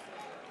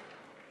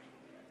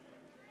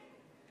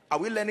 Are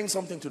we learning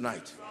something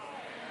tonight?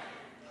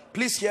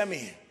 Please hear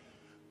me.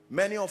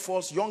 Many of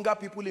us, younger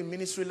people in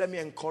ministry, let me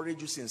encourage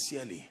you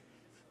sincerely.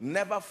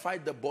 Never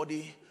fight the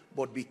body,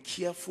 but be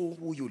careful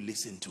who you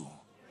listen to.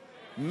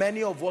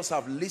 Many of us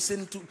have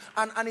listened to,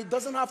 and it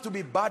doesn't have to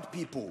be bad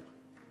people.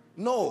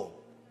 No.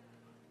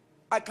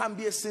 I can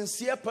be a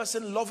sincere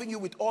person loving you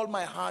with all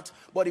my heart,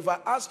 but if I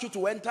ask you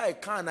to enter a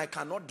car and I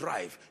cannot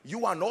drive,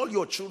 you and all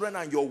your children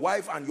and your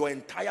wife and your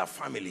entire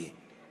family,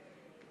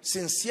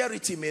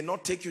 sincerity may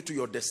not take you to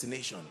your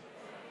destination.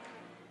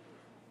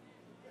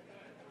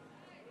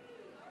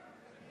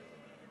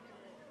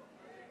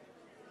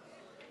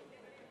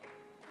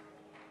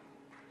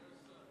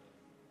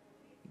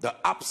 The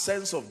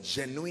absence of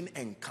genuine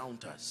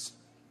encounters.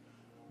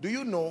 Do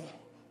you know,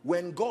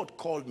 when God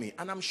called me,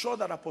 and I'm sure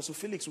that Apostle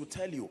Felix will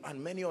tell you,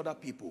 and many other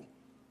people,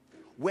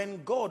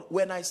 when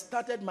I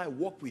started my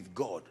walk with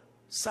God,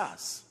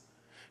 sirs,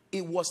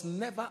 it was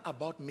never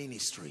about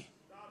ministry.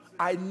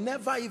 I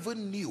never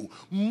even knew.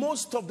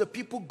 Most of the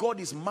people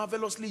God is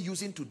marvelously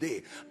using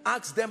today,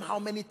 ask them how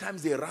many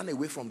times they ran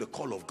away from the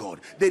call of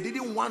God. They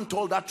didn't want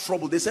all that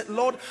trouble. They said,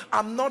 Lord,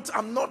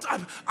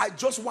 I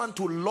just want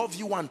to love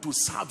you and to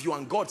serve you.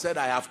 And God said,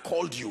 I have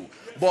called you.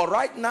 But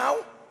right now,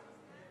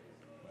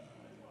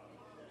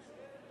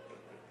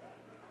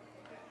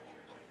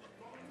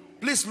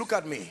 please look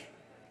at me.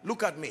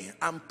 Look at me.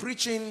 I'm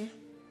preaching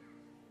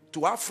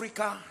to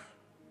Africa.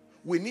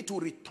 We need to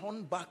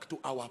return back to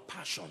our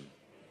passion.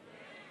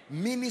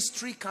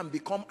 Ministry can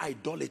become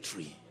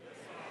idolatry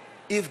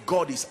if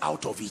God is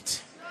out of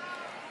it.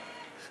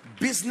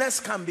 Business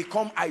can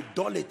become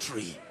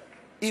idolatry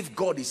if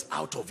God is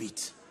out of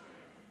it.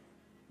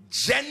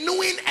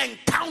 Genuine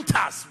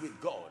encounters with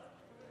God.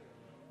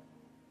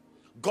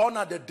 Gone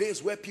are the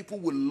days where people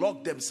will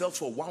lock themselves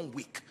for 1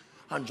 week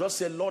and just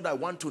say, Lord, I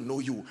want to know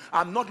you.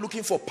 I'm not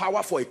looking for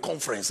power for a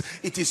conference.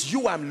 It is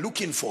you I'm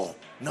looking for.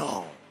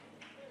 No.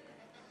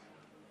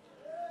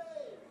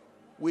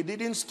 We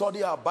didn't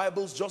study our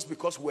Bibles just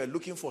because we're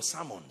looking for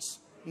sermons.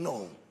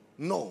 No,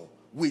 no.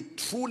 We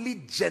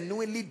truly,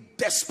 genuinely,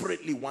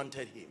 desperately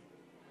wanted him.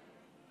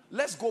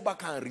 Let's go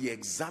back and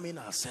re-examine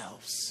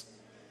ourselves.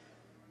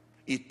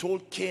 He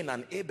told Cain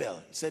and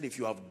Abel, he said, if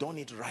you have done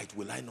it right,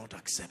 will I not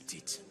accept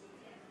it?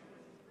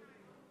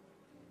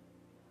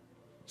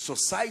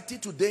 Society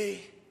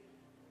today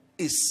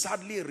is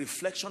sadly a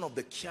reflection of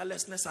the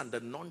carelessness and the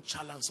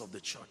nonchalance of the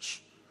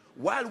church.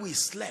 While we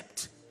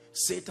slept,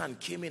 Satan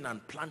came in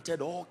and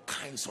planted all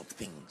kinds of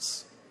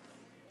things.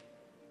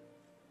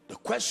 The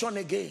question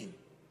again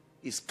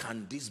is,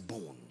 can these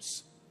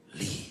bones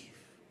live?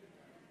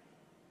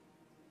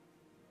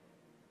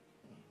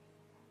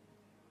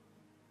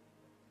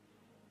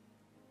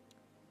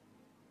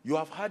 You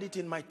have heard it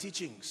in my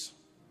teachings.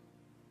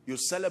 You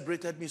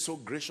celebrated me so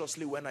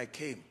graciously when I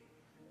came.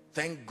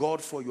 Thank God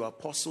for your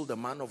apostle, the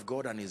man of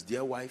God, and his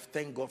dear wife.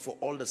 Thank God for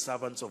all the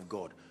servants of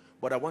God.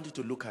 But I want you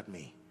to look at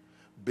me.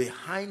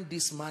 Behind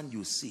this man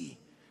you see,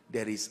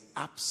 there is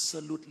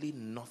absolutely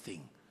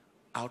nothing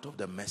out of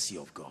the mercy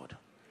of God.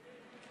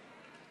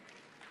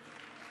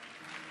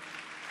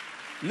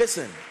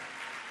 Listen,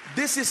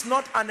 this is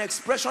not an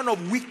expression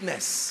of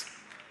weakness.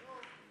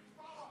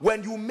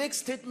 When you make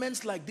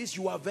statements like this,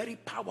 you are very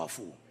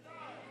powerful.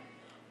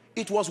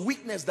 It was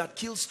weakness that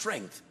killed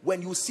strength.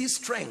 When you see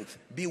strength,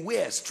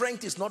 beware.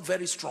 Strength is not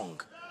very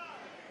strong.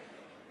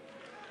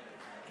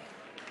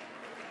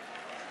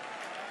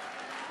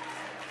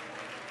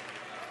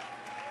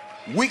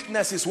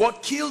 Weakness is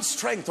what killed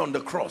strength on the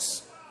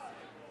cross.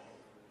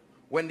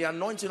 When the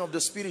anointing of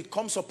the Spirit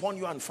comes upon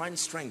you and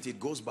finds strength, it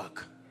goes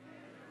back.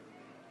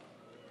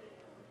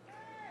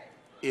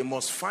 It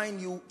must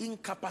find you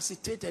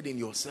incapacitated in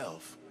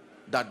yourself,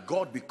 that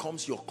God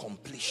becomes your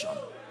completion.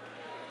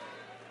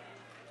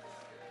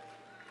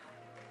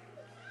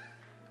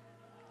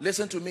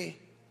 Listen to me.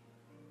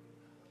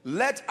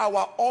 Let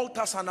our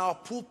altars and our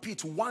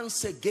pulpit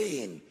once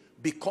again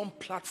become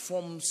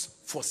platforms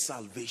for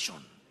salvation.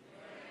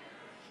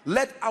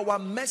 Let our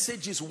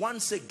messages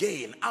once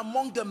again,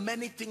 among the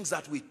many things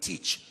that we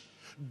teach,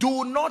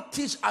 do not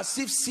teach as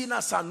if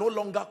sinners are no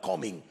longer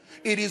coming.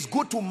 It is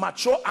good to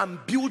mature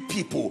and build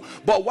people,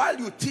 but while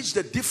you teach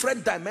the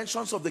different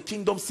dimensions of the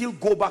kingdom, still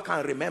go back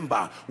and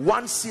remember,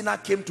 one sinner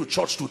came to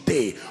church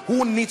today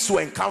who needs to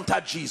encounter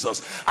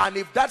Jesus. And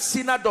if that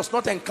sinner does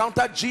not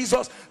encounter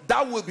Jesus,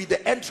 that will be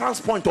the entrance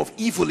point of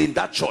evil in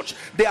that church.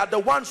 They are the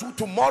ones who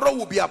tomorrow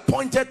will be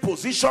appointed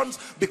positions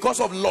because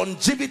of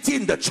longevity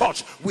in the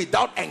church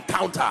without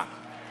encounter.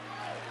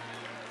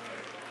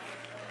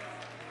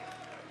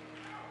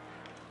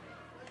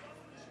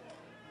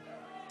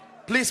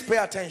 Please pay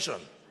attention.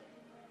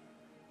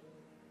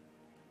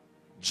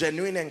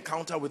 Genuine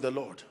encounter with the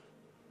Lord.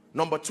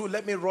 Number two,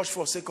 let me rush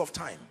for sake of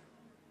time.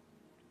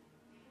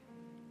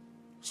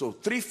 So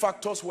 3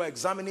 factors we're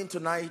examining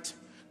tonight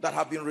that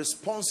have been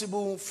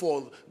responsible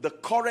for the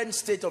current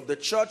state of the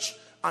church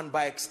and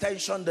by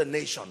extension the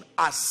nation,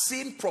 as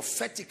seen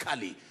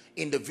prophetically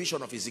in the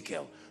vision of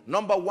Ezekiel.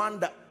 Number 1,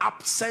 the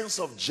absence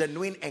of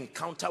genuine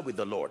encounter with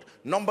the Lord.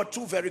 Number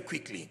 2, very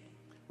quickly.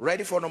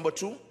 Ready for number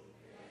 2?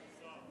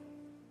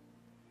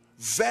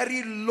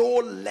 Very low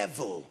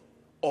level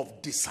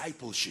of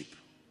discipleship.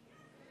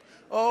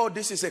 Oh,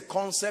 this is a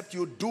concept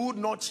you do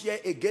not hear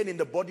again in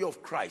the body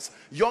of Christ.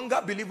 Younger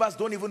believers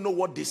don't even know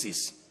what this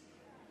is.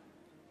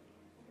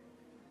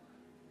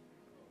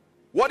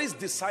 What is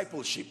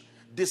discipleship?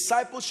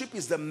 Discipleship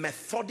is the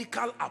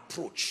methodical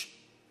approach,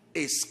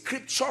 a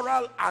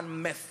scriptural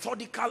and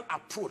methodical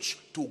approach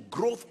to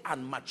growth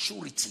and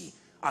maturity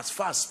as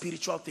far as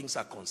spiritual things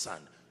are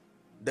concerned.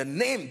 The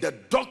name, the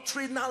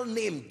doctrinal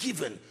name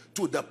given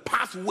to the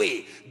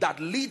pathway that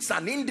leads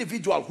an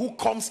individual who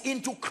comes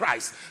into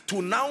Christ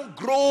to now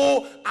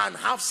grow and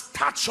have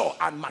stature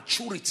and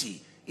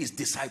maturity is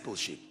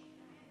discipleship.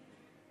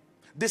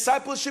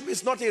 Discipleship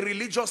is not a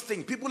religious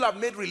thing. People have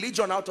made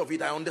religion out of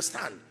it, I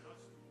understand.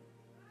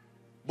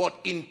 But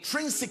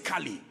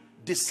intrinsically,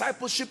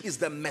 discipleship is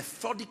the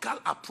methodical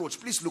approach.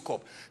 Please look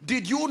up.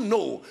 Did you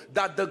know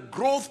that the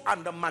growth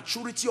and the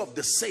maturity of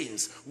the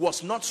saints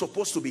was not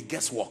supposed to be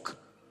guesswork?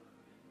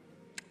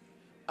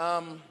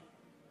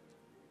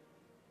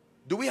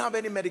 Do we have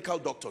any medical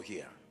doctor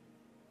here?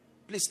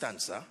 Please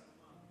stand, sir.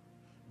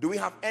 Do we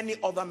have any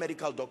other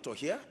medical doctor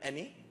here?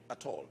 Any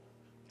at all?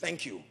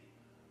 Thank you.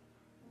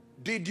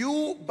 Did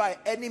you by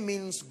any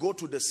means go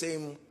to the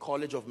same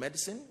college of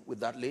medicine with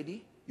that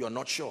lady? You're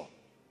not sure.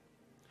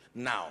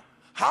 Now,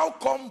 how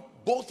come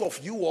both of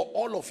you or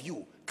all of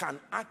you can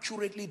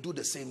accurately do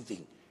the same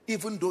thing,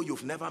 even though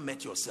you've never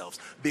met yourselves?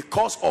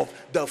 Because of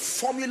the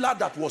formula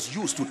that was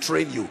used to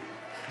train you.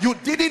 You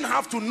didn't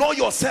have to know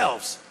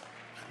yourselves.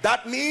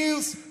 That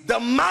means the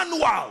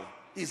manual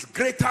is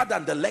greater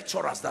than the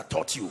lecturers that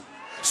taught you.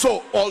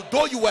 So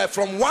although you were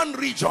from one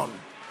region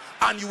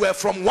and you were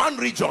from one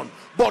region,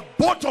 but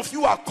both of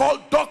you are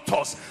called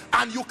doctors,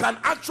 and you can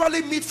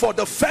actually meet for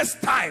the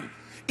first time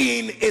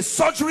in a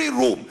surgery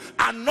room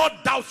and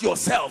not doubt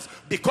yourselves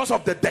because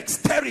of the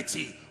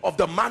dexterity of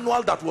the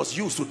manual that was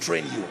used to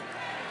train you.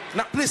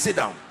 Now please sit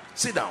down,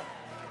 sit down,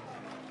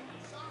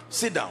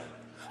 sit down.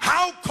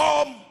 How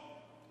come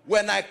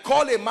when I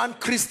call a man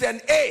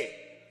Christian A,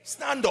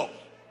 stand up,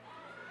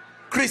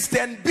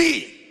 Christian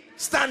B,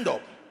 stand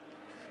up,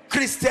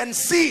 Christian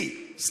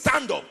C,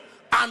 stand up,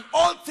 and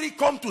all three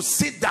come to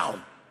sit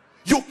down,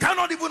 you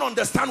cannot even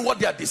understand what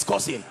they are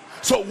discussing?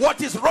 So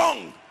what is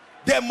wrong?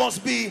 There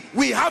must be,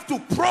 we have to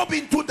probe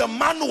into the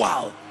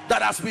manual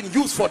that has been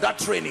used for that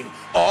training,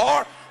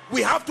 or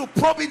we have to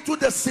probe into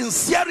the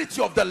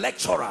sincerity of the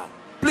lecturer.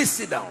 Please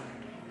sit down.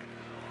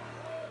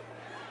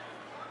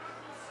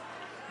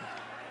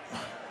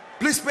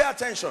 Please pay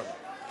attention.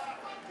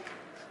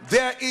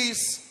 There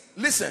is,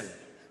 listen,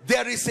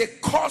 there is a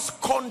course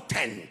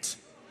content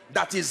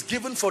that is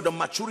given for the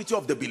maturity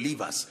of the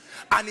believers,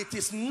 and it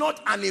is not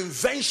an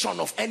invention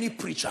of any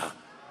preacher.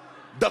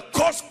 The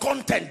course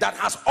content that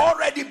has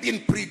already been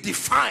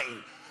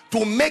predefined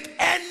to make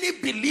any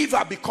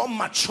believer become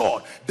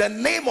mature, the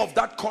name of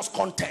that course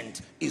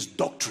content is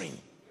doctrine.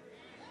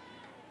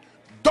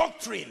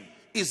 Doctrine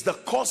is the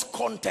course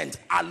content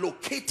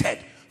allocated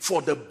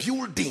for the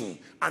building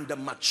and the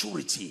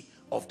maturity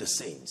of the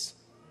saints.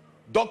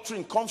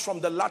 Doctrine comes from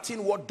the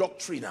Latin word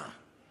doctrina.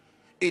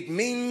 It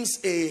means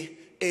a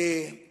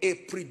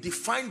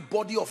predefined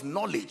body of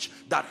knowledge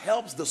that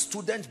helps the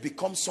student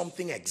become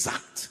something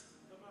exact.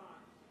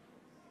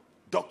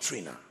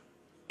 Doctrina,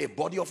 a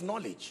body of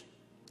knowledge.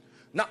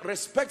 Now,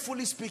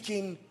 respectfully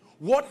speaking,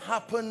 what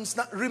happens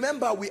now?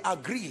 Remember, we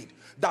agreed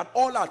that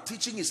all our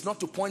teaching is not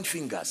to point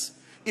fingers.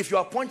 If you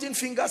are pointing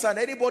fingers at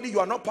anybody, you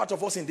are not part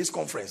of us in this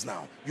conference.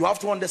 Now you have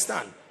to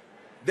understand,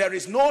 there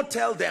is no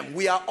tell them.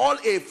 We are all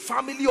a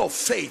family of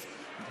faith,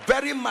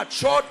 very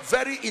matured,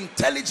 very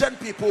intelligent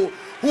people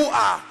who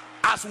are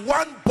as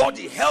one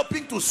body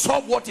helping to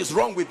solve what is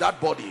wrong with that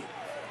body.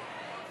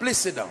 Please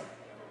sit down.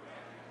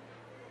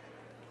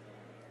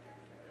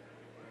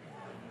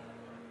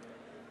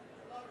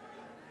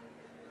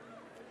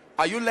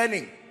 Are you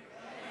learning?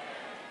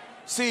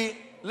 See,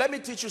 let me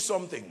teach you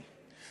something.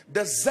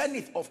 The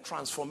zenith of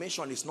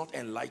transformation is not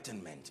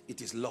enlightenment,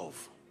 it is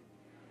love.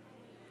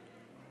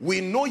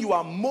 We know you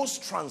are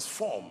most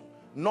transformed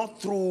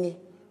not through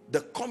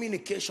the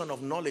communication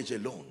of knowledge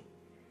alone.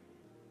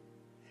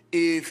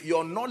 If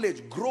your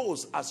knowledge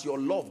grows as your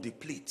love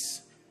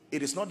depletes,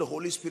 it is not the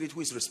Holy Spirit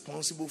who is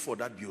responsible for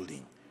that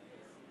building.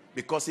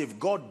 Because if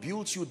God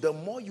builds you, the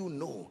more you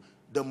know,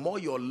 the more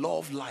your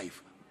love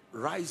life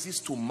rises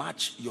to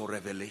match your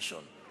revelation,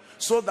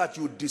 so that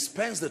you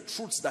dispense the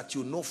truths that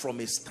you know from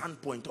a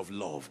standpoint of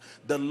love.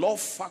 The love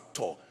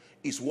factor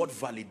is what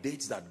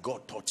validates that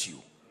God taught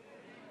you.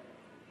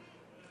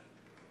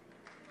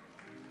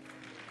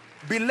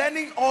 Be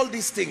learning all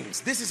these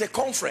things. This is a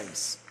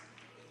conference.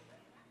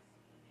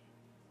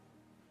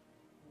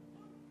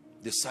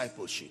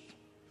 Discipleship.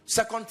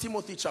 2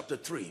 Timothy chapter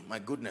 3. My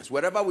goodness,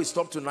 wherever we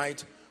stop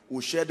tonight,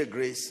 we'll share the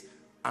grace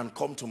and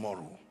come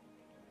tomorrow.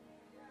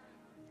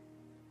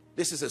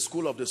 This is a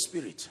school of the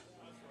Spirit.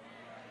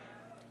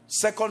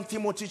 2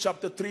 Timothy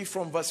chapter 3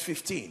 from verse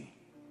 15.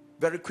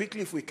 Very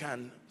quickly if we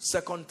can.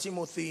 2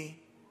 Timothy.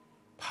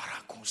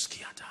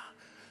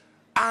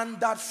 And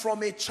that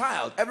from a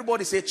child.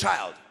 Everybody say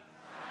child.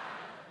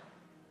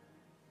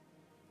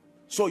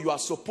 So you are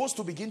supposed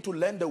to begin to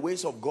learn the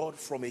ways of God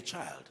from a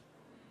child.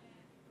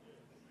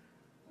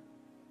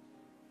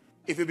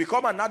 If you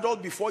become an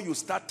adult before you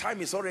start,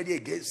 time is already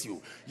against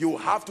you. You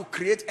have to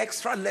create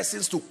extra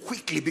lessons to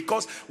quickly,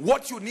 because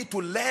what you need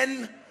to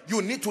learn,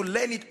 you need to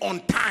learn it on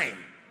time.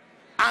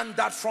 And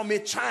that from a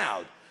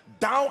child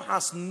thou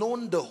hast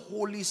known the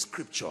holy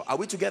scripture. Are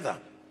we together?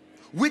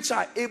 Which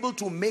are able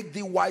to make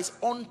thee wise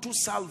unto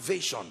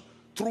salvation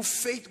through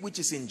faith which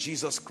is in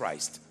Jesus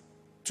Christ.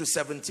 To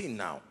 17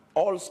 now.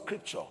 All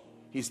scripture,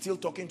 he's still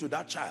talking to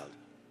that child,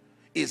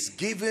 is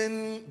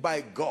given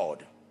by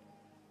God,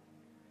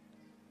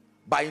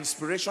 by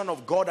inspiration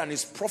of God, and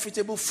is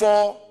profitable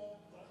for,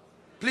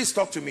 please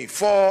talk to me,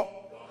 for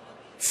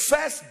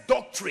first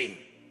doctrine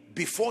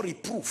before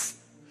reproof.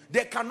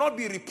 There cannot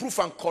be reproof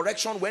and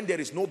correction when there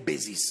is no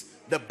basis.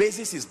 The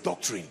basis is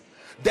doctrine.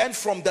 Then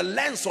from the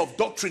lens of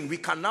doctrine, we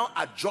can now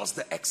adjust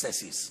the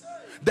excesses.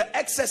 The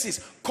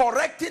excesses,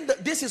 correcting the,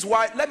 this is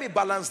why, let me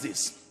balance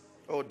this.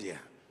 Oh dear,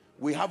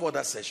 we have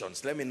other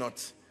sessions. Let me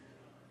not,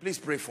 please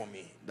pray for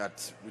me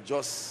that we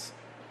just,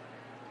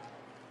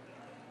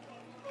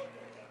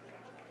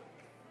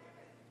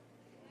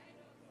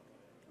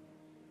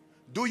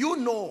 do you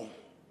know,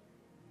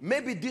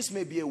 maybe this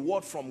may be a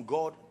word from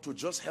God to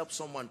just help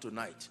someone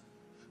tonight.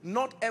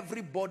 Not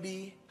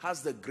everybody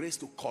has the grace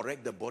to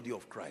correct the body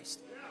of Christ.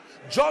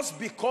 Just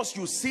because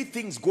you see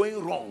things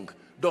going wrong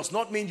does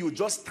not mean you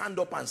just stand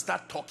up and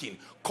start talking.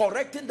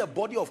 Correcting the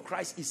body of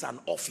Christ is an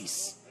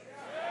office.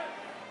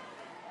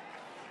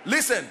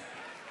 Listen,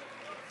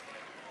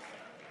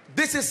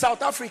 This is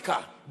South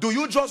Africa. Do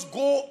you just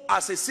go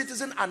as a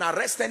citizen and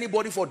arrest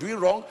anybody for doing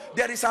wrong?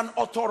 There is an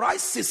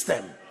authorized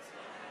system.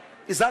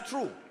 Is that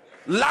true?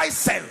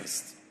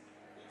 Licensed.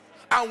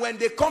 And when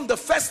they come, the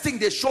first thing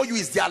they show you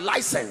is their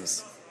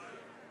license.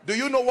 Do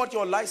you know what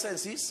your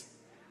license is?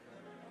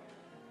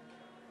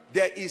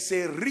 There is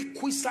a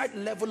requisite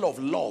level of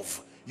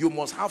love you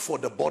must have for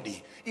the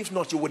body. If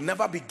not, you will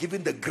never be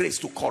given the grace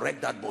to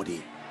correct that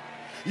body.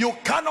 You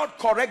cannot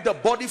correct the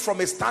body from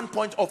a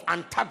standpoint of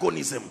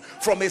antagonism,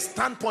 from a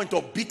standpoint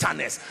of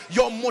bitterness.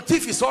 Your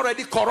motive is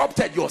already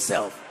corrupted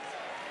yourself.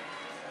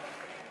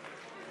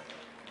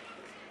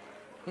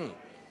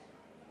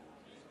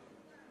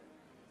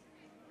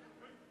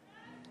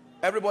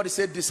 Everybody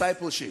say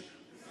discipleship.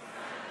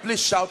 Please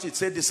shout it.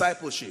 Say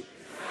discipleship.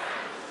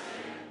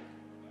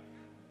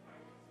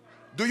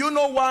 Do you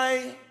know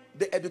why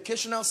the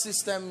educational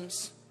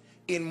systems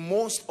in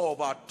most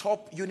of our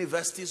top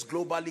universities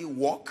globally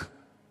work?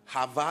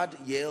 Harvard,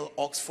 Yale,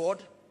 Oxford.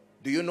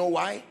 Do you know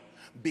why?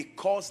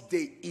 Because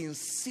they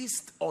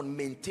insist on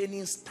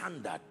maintaining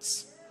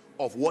standards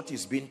of what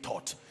is being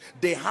taught.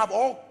 They have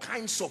all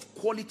kinds of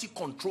quality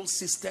control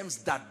systems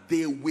that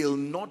they will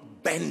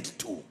not bend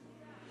to.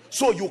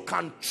 So you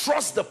can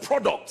trust the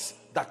products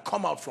that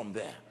come out from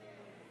there.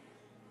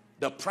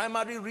 The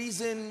primary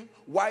reason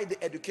why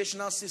the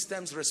educational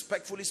systems,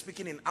 respectfully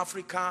speaking, in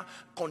Africa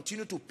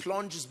continue to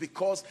plunge is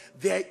because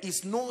there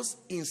is no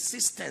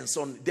insistence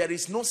on, there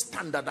is no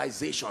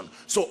standardization.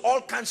 So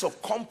all kinds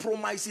of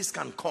compromises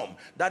can come.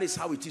 That is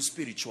how it is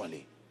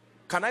spiritually.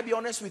 Can I be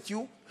honest with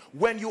you?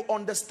 When you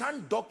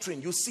understand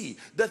doctrine, you see,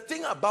 the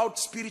thing about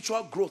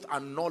spiritual growth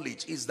and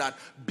knowledge is that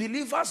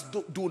believers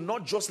do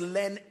not just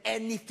learn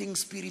anything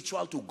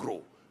spiritual to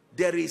grow.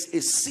 There is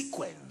a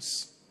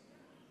sequence.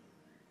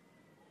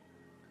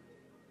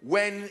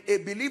 When a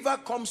believer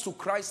comes to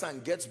Christ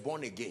and gets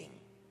born again,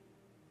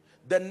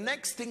 the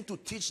next thing to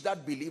teach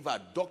that believer,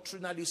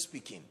 doctrinally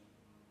speaking,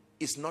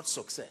 is not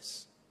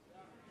success.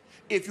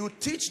 If you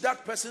teach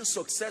that person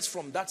success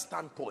from that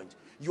standpoint,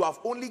 you have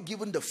only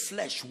given the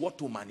flesh what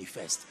to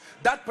manifest.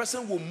 That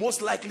person will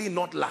most likely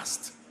not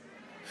last.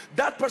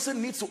 That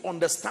person needs to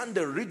understand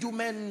the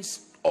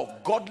rudiments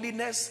of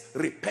godliness,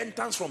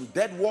 repentance from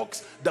dead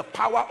works, the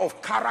power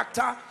of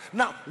character.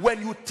 Now, when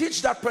you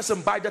teach that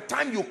person, by the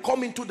time you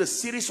come into the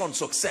series on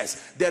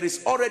success, there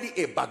is already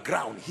a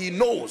background. He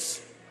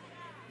knows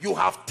you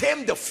have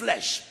tamed the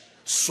flesh.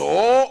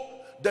 So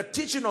the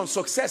teaching on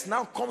success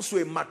now comes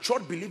to a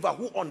matured believer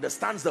who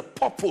understands the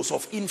purpose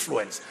of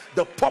influence,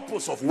 the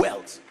purpose of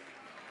wealth.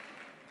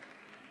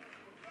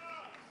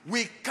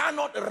 We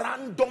cannot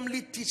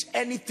randomly teach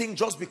anything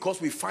just because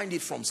we find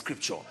it from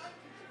scripture.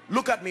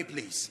 Look at me,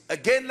 please.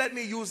 Again, let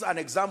me use an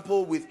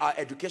example with our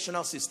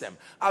educational system.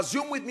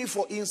 Assume with me,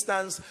 for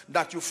instance,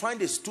 that you find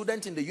a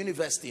student in the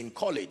university, in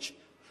college.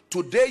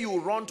 Today you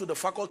run to the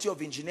Faculty of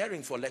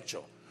Engineering for lecture.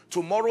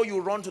 Tomorrow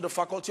you run to the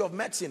Faculty of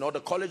Medicine or the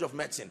College of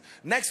Medicine.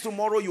 Next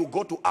tomorrow you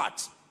go to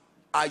art.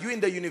 Are you in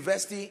the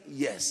university?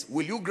 Yes.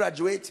 Will you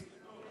graduate?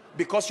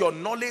 Because your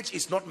knowledge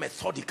is not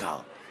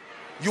methodical.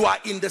 You are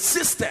in the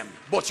system,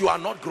 but you are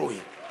not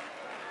growing.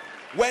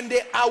 When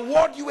they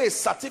award you a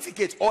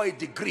certificate or a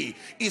degree,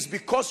 is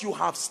because you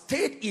have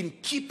stayed in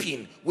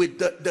keeping with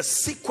the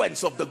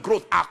sequence of the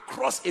growth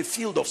across a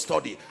field of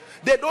study.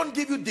 They don't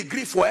give you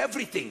degree for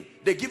everything.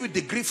 They give you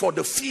degree for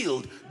the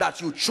field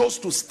that you chose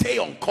to stay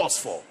on course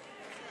for.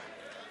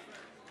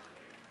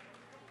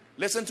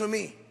 Listen to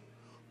me.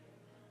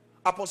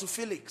 Apostle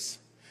Felix,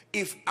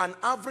 if an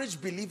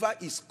average believer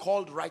is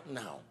called right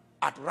now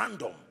at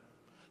random,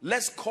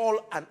 let's call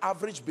an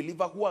average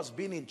believer who has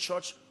been in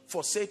church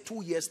for say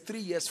 2 years, 3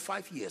 years,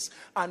 5 years,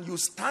 and you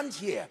stand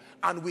here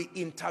and we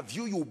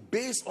interview you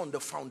based on the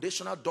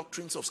foundational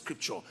doctrines of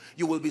scripture,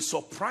 you will be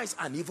surprised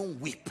and even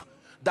weep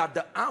that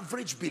the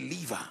average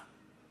believer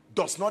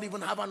does not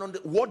even have an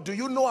what do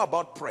you know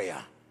about prayer?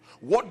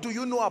 What do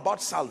you know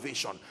about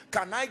salvation?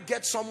 Can I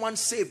get someone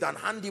saved and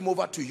hand him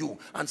over to you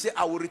and say,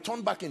 I will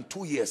return back in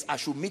 2 years, I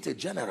should meet a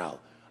general,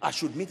 I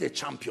should meet a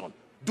champion?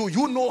 Do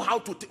you know how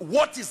to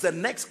what is the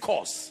next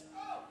course?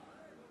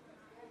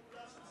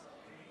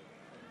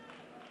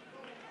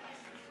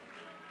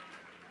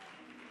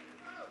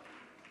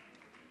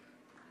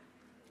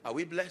 Are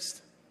we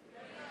blessed?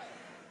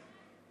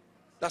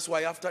 That's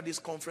why after this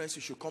conference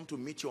you should come to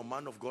meet your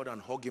man of God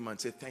and hug him and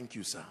say, thank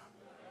you, sir.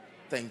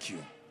 Thank you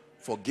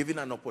for giving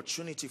an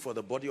opportunity for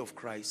the body of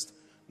Christ,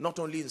 not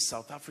only in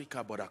South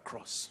Africa but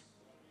across.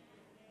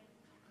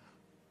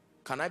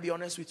 Can I be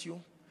honest with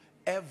you?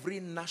 Every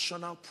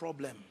national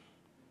problem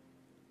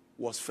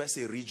was first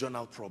a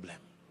regional problem.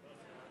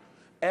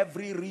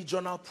 Every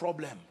regional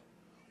problem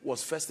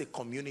was first a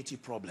community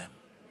problem.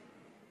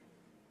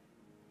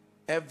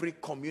 Every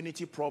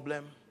community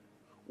problem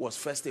was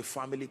first a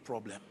family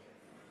problem.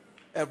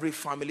 Every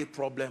family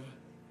problem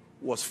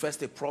was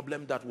first a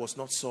problem that was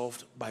not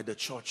solved by the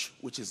church,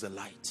 which is the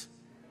light.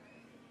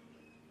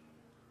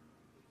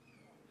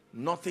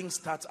 Nothing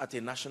starts at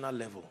a national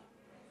level.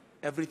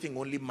 Everything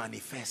only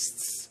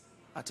manifests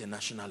at a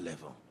national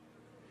level.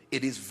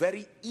 It is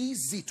very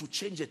easy to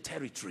change a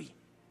territory.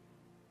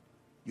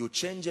 You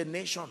change a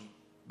nation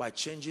by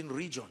changing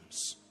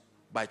regions,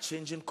 by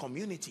changing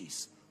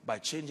communities, by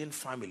changing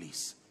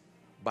families,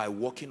 by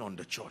working on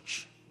the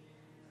church.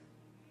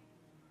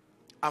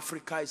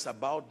 Africa is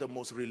about the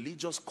most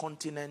religious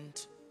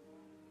continent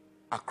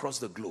across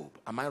the globe.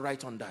 Am I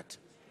right on that?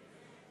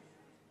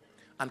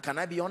 And can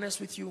I be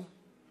honest with you?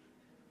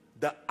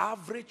 The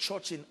average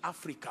church in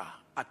Africa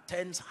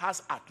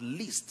has at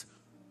least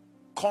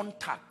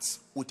contacts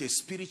with a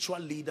spiritual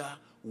leader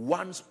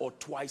once or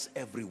twice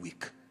every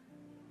week.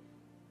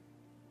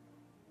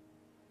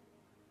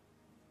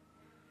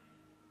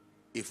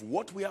 If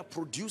what we are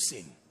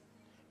producing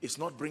is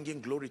not bringing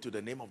glory to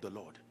the name of the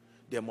Lord,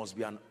 there must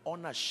be an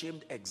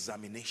unashamed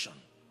examination.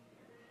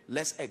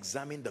 Let's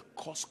examine the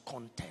course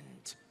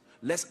content.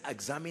 Let's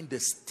examine the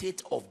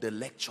state of the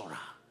lecturer.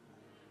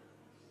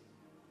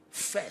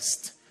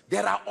 First,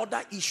 there are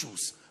other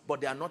issues,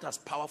 but they are not as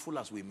powerful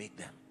as we make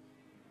them.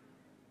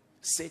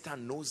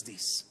 Satan knows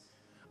this,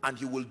 and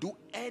he will do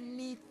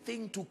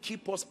anything to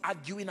keep us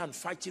arguing and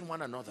fighting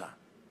one another,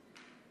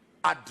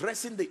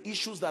 addressing the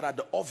issues that are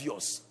the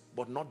obvious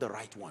but not the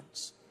right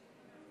ones.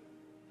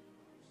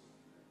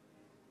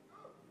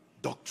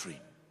 Doctrine.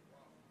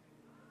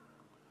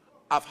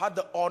 I've had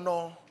the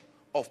honor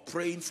of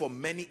praying for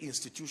many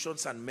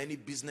institutions and many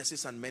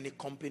businesses and many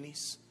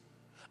companies,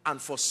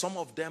 and for some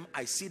of them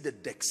I see the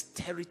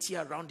dexterity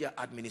around their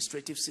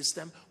administrative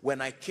system.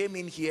 When I came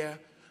in here,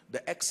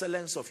 the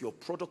excellence of your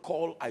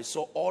protocol, I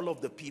saw all of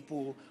the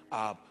people,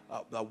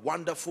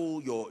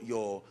 wonderful,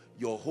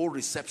 your whole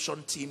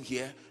reception team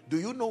here. Do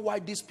you know why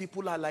these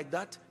people are like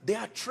that? They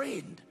are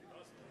trained.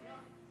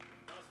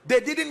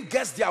 They didn't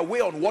guess their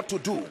way on what to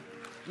do.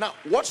 Now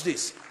watch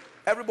this.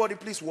 Everybody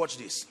please watch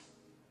this.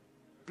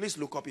 Please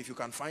look up if you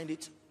can find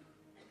it.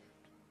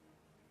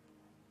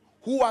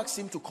 Who asked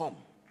him to come?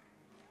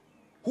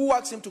 Who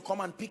asked him to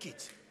come and pick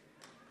it?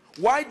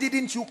 Why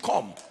didn't you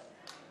come?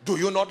 Do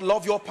you not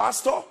love your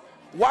pastor?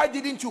 Why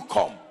didn't you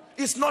come?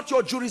 It's not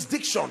your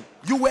jurisdiction.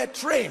 You were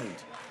trained.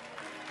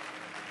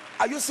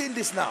 Are you seeing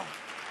this now?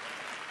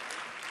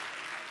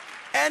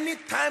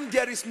 Anytime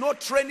there is no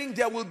training,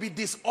 there will be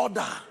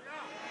disorder.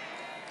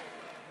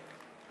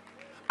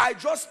 I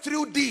just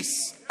threw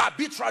this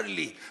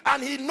arbitrarily,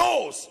 and he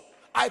knows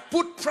I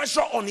put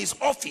pressure on his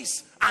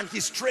office and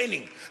his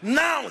training.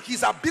 Now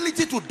his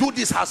ability to do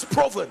this has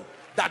proven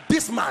that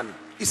this man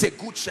is a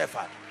good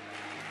shepherd.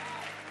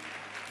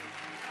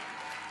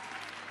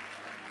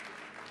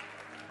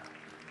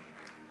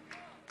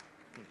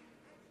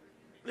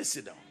 Let's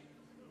sit down.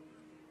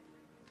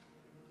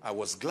 I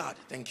was glad,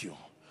 thank you,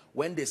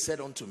 when they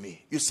said unto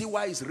me, you see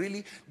why it's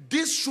really,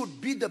 this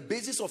should be the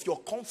basis of your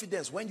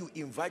confidence when you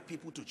invite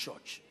people to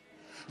church.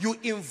 You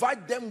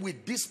invite them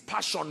with this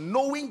passion,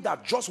 knowing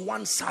that just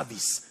one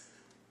service,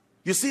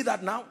 you see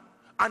that now,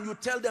 and you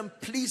tell them,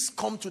 please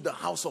come to the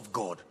house of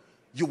God.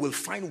 You will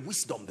find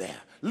wisdom there.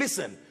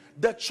 Listen,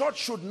 the church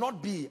should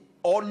not be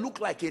or look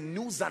like a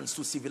nuisance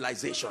to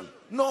civilization.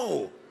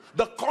 No.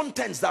 The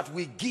contents that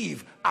we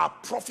give are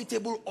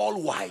profitable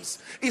all wise.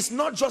 It's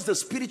not just the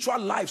spiritual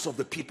lives of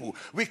the people.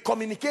 We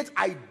communicate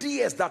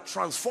ideas that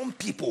transform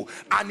people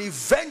and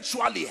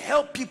eventually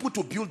help people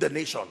to build the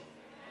nation.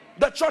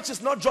 The church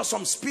is not just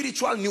some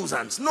spiritual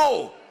nuisance.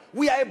 No,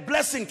 we are a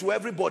blessing to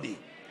everybody.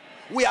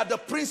 We are the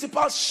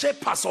principal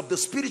shapers of the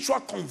spiritual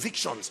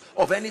convictions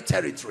of any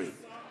territory.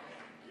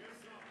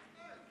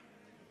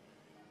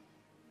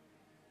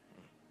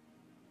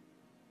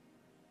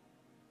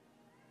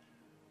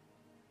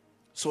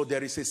 So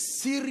there is a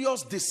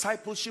serious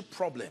discipleship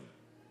problem.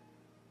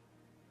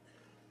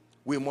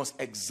 We must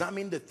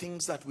examine the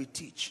things that we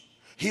teach.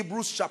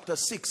 Hebrews chapter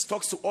 6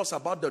 talks to us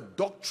about the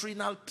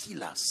doctrinal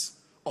pillars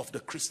of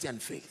the Christian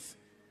faith.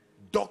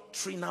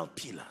 Doctrinal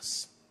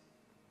pillars.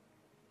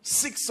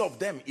 6 of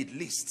them it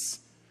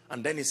lists.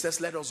 And then it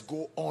says, let us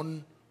go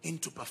on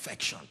into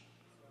perfection.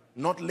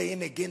 Not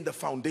laying again the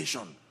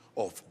foundation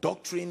of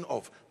doctrine,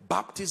 of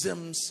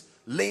baptisms,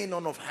 laying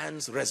on of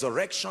hands,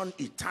 resurrection,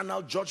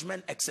 eternal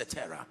judgment,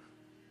 etc.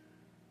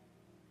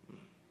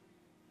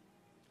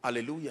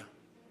 Hallelujah.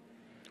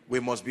 We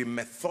must be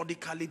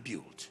methodically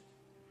built.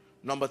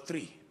 Number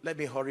 3, let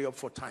me hurry up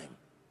for time.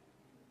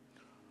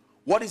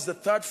 What is the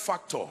third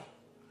factor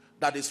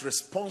that is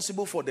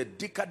responsible for the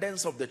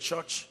decadence of the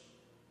church,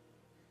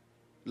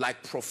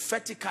 like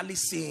prophetically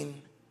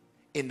seen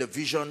in the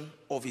vision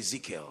of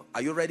Ezekiel?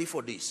 Are you ready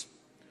for this?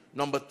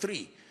 Number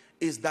 3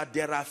 is that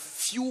there are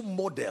few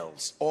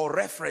models or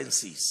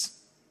references.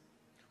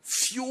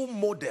 Few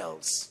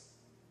models.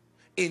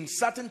 In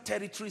certain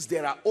territories,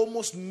 there are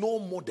almost no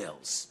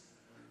models.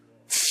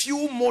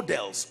 Few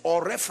models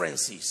or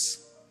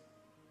references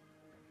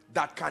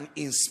that can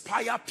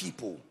inspire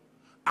people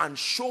and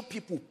show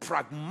people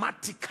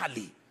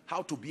pragmatically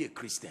how to be a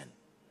Christian.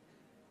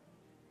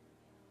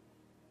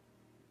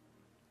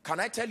 Can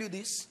I tell you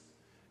this?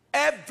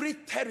 Every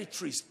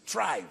territory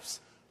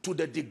thrives to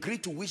the degree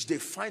to which they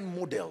find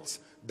models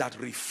that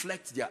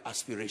reflect their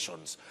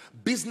aspirations.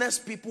 Business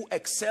people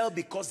excel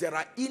because there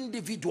are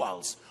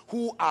individuals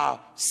who are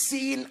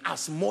seen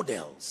as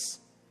models,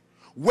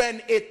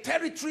 When a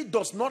territory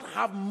does not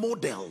have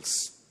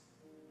models,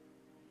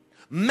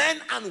 men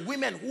and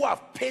women who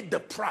have paid the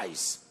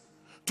price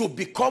to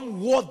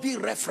become worthy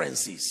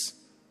references,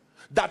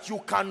 that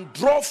you can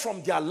draw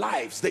from their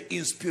lives the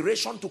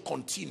inspiration to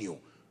continue.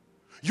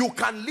 You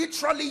can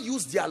literally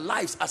use their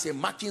lives as a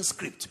marking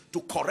script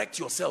to correct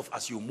yourself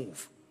as you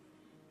move.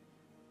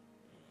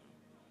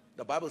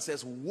 The Bible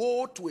says,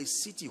 woe to a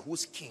city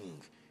whose king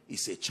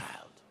is a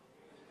child.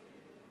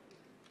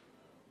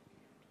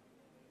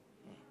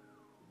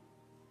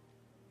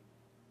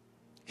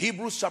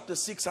 Hebrews chapter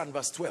 6 and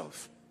verse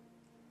 12.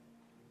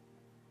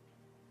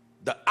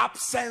 The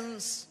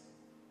absence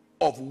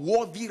of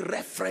worthy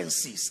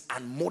references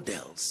and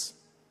models,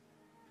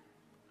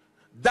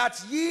 that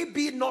ye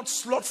be not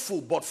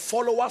slothful, but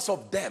followers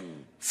of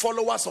them.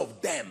 Followers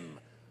of them.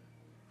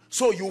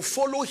 So you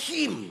follow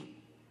him,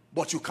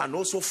 but you can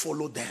also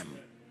follow them.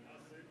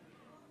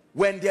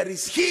 When there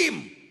is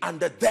him and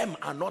the them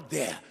are not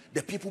there,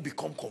 the people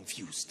become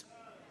confused.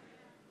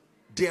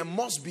 There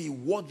must be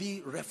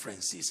worthy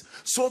references,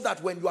 so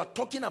that when you are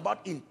talking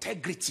about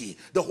integrity,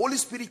 the Holy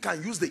Spirit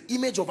can use the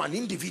image of an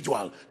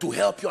individual to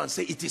help you and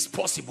say, it is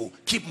possible,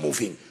 keep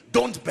moving,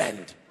 don't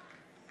bend.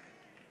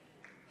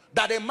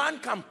 That a man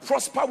can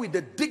prosper with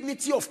the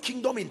dignity of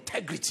kingdom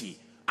integrity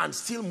and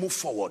still move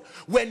forward.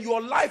 When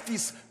your life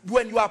is,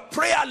 when you are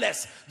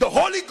prayerless, the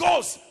Holy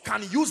Ghost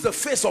can use the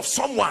face of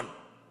someone.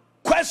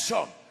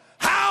 Question: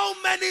 how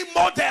many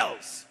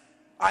models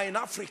are in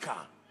Africa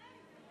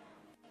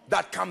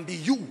that can be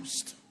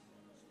used?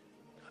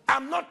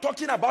 I'm not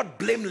talking about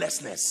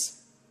blamelessness.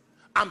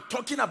 I'm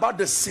talking about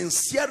the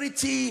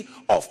sincerity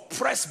of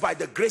pressed by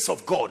the grace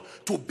of God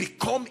to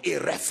become a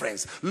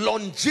reference.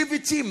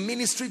 Longevity in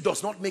ministry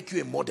does not make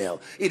you a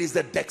model. It is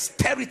the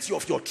dexterity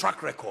of your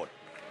track record.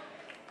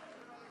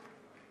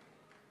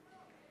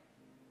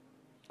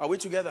 Are we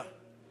together?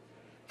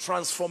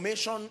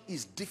 Transformation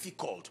is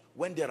difficult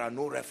when there are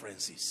no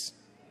references.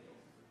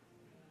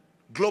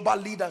 Global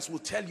leaders will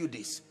tell you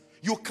this.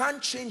 You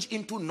can't change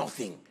into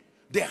nothing.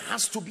 There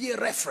has to be a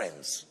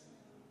reference.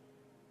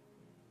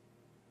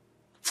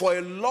 For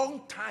a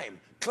long time,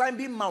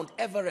 climbing Mount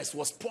Everest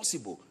was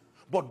possible,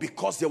 but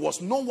because there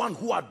was no one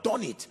who had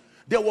done it,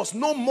 there was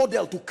no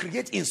model to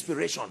create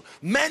inspiration.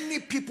 Many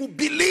people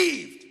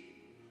believed,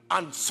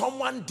 and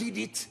someone did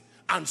it,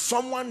 and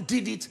someone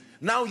did it.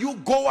 Now you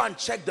go and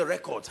check the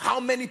records. How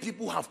many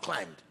have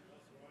climbed?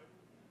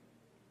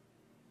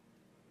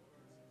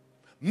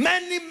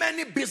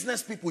 Many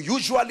business people.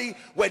 Usually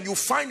when you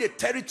find a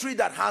territory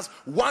that has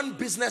one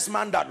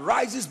businessman that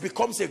rises,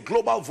 becomes a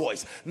global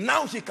voice,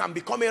 now he can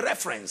become a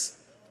reference.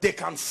 They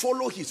can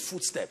follow his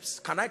footsteps.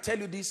 Can I tell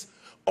you this?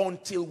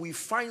 Until we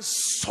find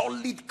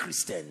solid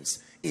Christians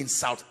in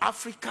South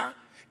Africa,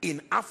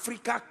 in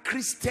Africa,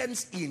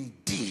 Christians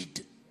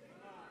indeed,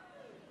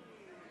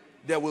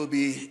 there will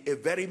be a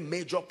very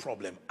major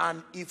problem.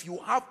 And if you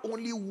have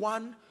only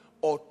one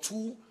or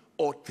two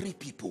or three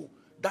people,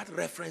 that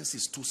reference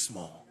is too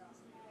small.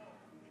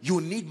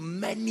 You need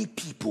many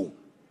people.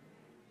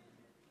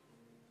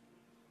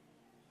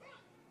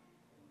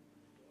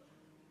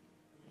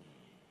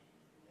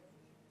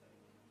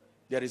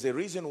 There is a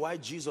reason why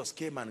Jesus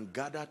came and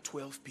gathered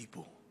 12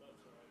 people,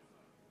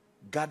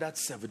 gathered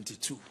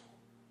 72,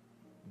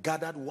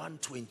 gathered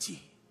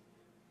 120.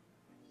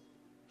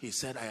 He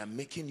said, I am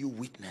making you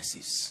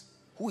witnesses.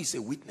 Who is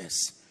a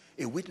witness?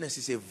 A witness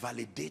is a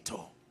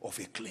validator of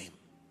a claim.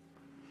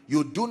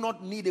 You do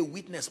not need a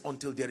witness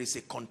until there is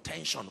a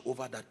contention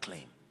over that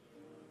claim.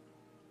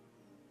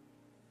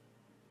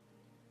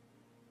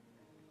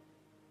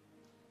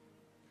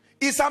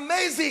 It's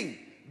amazing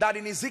that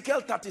in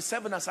Ezekiel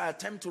 37, as I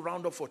attempt to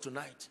round up for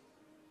tonight,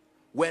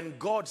 when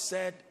God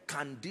said,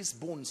 can these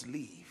bones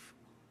live?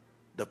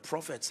 The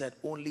prophet said,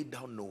 only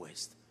thou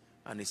knowest.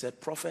 And he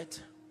said,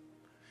 prophet,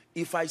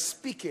 if I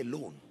speak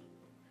alone,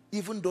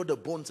 even though the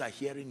bones are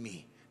hearing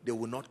me, they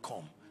will not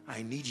come.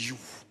 I need you.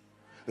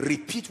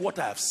 Repeat what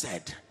I have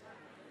said.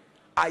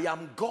 I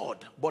am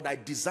God, but I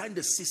designed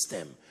a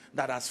system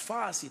that as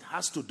far as it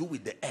has to do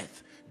with the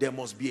earth, there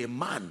must be a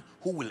man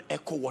who will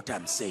echo what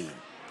I'm saying.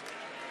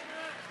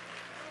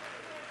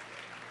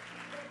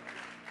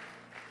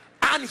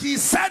 And he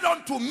said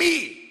unto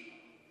me,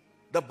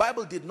 the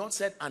Bible did not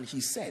say, and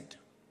he said.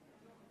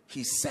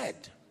 He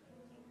said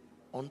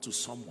unto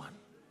someone,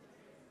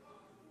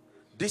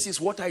 this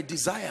is what I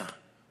desire,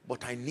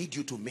 but I need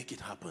you to make it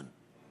happen.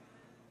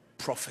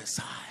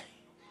 Prophesy.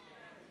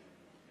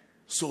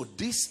 So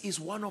this is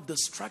one of the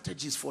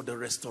strategies for the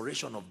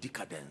restoration of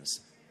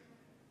decadence.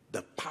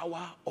 The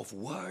power of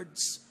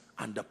words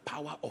and the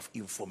power of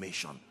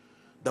information.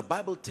 The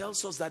Bible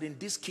tells us that in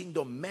this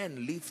kingdom,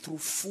 men live through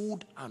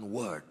food and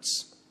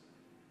words.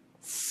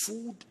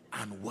 Food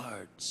and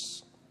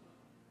words.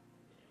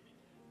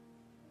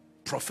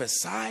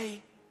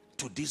 Prophesy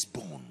to these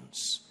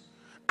bones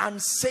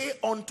and say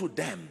unto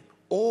them,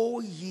 O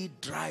ye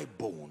dry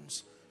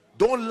bones.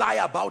 Don't lie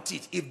about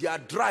it. If they are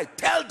dry,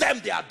 tell them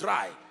they are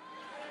dry.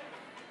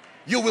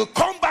 You will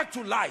come back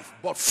to life,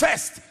 but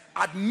first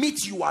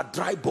admit you are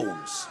dry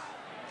bones.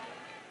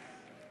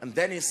 And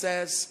then he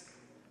says,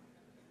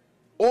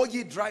 "O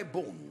ye dry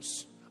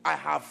bones, I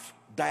have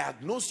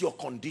diagnosed your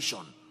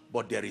condition,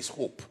 but there is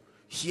hope.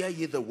 Hear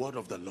ye the word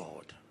of the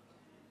Lord.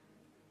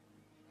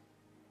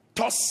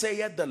 Thus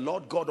saith the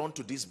Lord God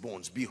unto these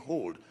bones,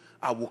 behold,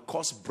 I will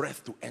cause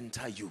breath to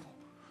enter you,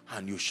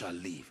 and you shall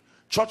live."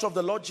 Church of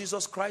the Lord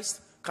Jesus Christ,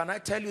 can I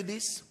tell you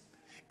this?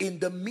 In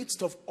the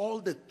midst of all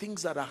the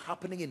things that are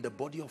happening in the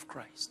body of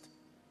Christ,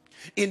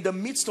 in the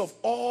midst of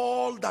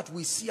all that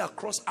we see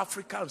across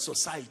Africa and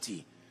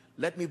society,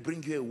 let me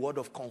bring you a word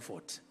of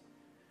comfort.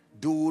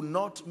 Do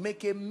not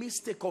make a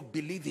mistake of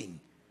believing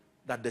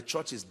that the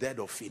church is dead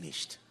or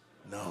finished.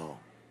 No.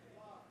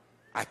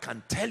 I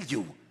can tell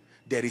you,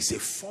 there is a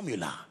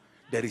formula,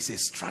 there is a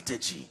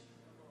strategy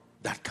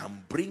that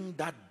can bring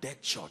that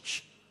dead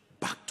church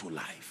back to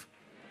life.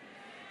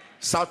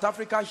 South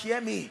Africa, hear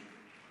me.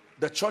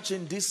 The church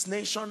in this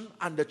nation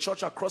and the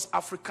church across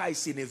Africa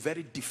is in a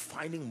very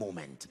defining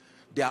moment.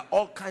 There are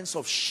all kinds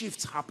of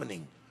shifts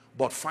happening,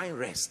 but find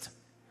rest.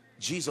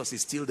 Jesus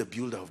is still the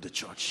builder of the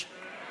church.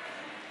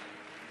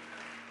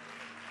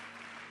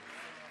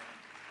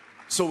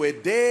 So a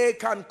day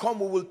can come,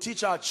 we will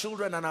teach our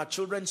children and our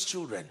children's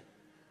children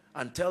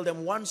and tell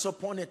them, once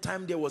upon a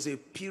time there was a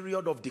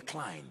period of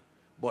decline,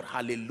 but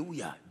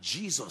hallelujah,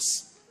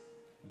 Jesus,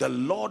 the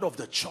Lord of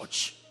the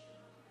church,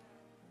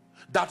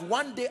 that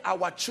one day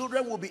our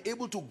children will be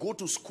able to go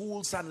to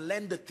schools and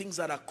learn the things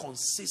that are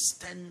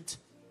consistent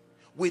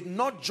with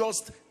not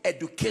just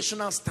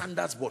educational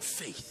standards but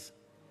faith.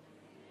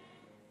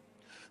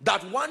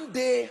 That one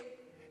day,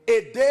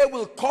 a day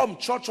will come,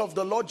 church of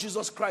the Lord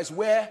Jesus Christ,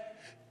 where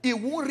it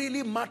won't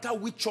really matter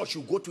which church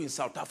you go to in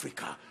South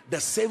Africa. The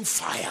same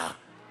fire,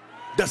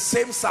 the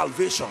same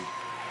salvation.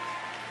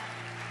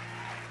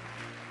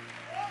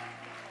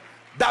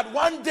 That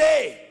one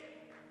day,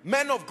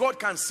 men of God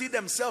can see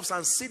themselves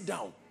and sit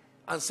down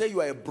and say,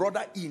 you are a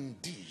brother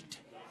indeed.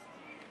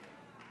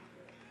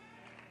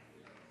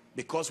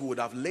 Because we would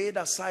have laid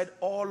aside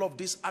all of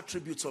these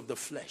attributes of the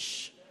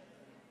flesh,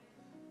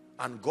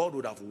 and God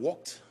would have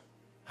walked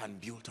and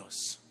built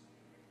us.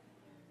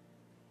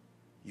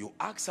 You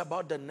ask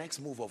about the next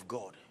move of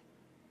God.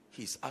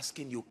 He's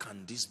asking you,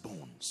 can these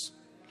bones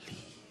live?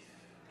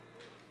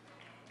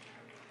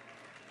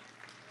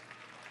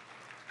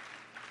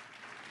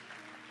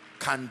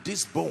 Can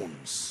these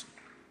bones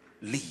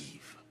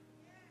live?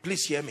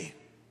 Please hear me.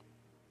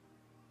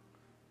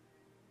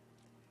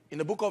 In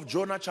the book of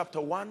Jonah chapter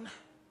 1,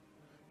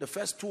 the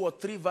first 2 or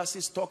 3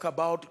 verses talk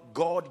about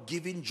God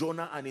giving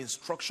Jonah an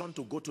instruction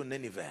to go to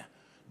Nineveh.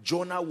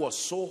 Jonah was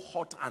so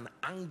hot and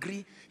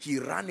angry, he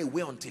ran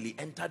away until he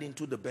entered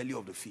into the belly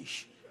of the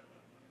fish.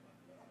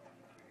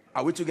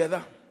 Are we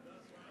together?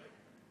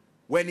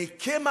 When he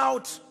came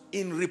out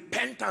in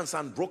repentance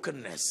and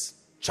brokenness,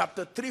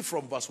 chapter 3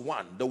 from verse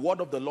 1, the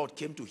word of the Lord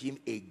came to him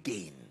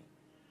again.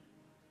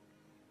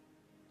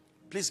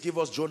 Please give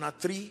us Jonah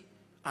 3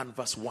 and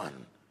verse 1.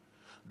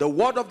 The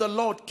word of the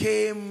Lord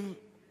came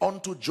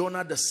unto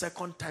Jonah the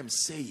second time,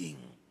 saying,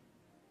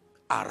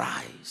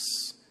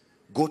 arise,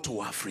 go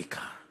to Africa,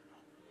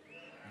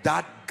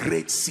 that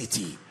great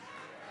city.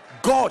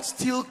 God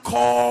still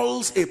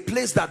calls a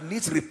place that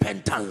needs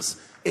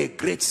repentance a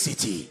great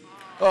city.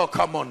 Oh,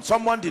 come on.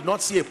 Someone did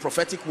not see a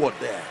prophetic word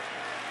there.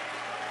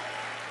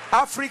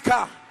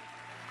 Africa,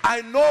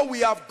 I know we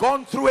have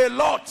gone through a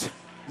lot.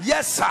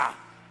 Yes, sir.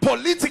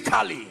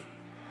 Politically,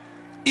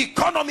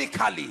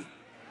 economically,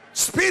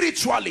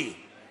 spiritually.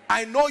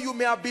 I know you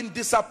may have been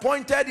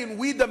disappointed in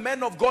we the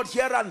men of God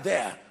here and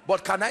there.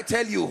 But can I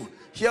tell you,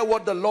 hear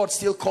what the Lord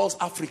still calls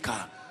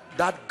Africa.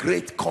 That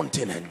great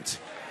continent,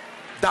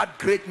 that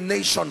great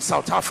nation,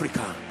 South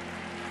Africa.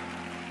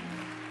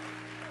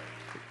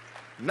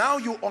 Now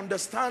you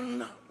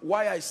understand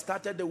why I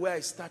started the way I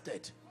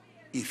started.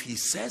 If he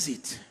says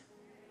it,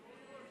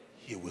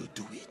 he will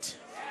do it.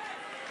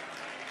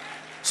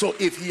 So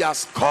if he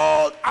has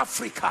called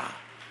Africa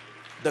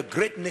the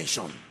great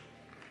nation,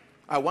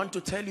 I want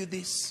to tell you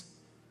this: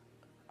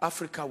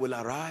 Africa will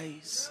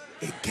arise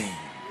again.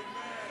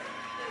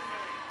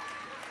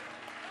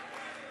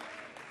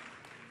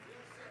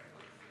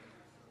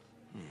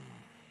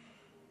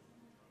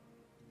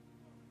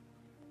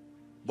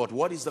 But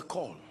what is the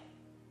call?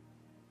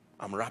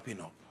 I'm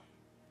wrapping up.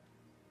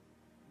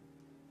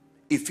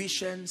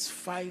 Ephesians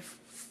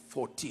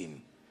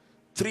 5:14.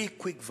 3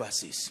 quick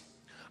verses.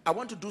 I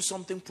want to do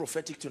something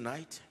prophetic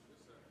tonight.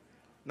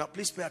 Now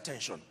please pay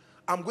attention.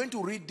 I'm going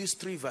to read these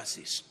 3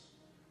 verses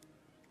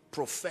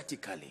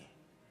prophetically.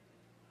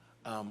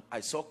 I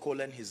saw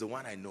Colin. He's the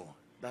one I know.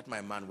 That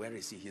my man. Where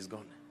is he? He's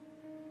gone.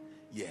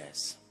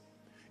 Yes.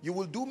 You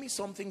will do me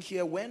something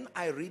here when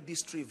I read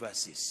these 3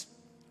 verses.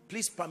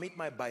 Please permit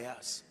my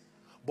bias,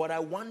 but I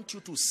want you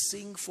to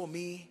sing for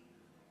me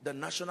the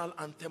national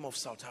anthem of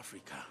South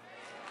Africa.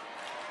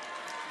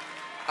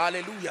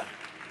 Hallelujah.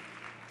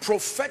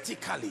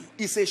 Prophetically,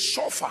 it's a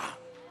shofar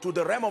to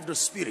the realm of the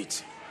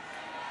spirit,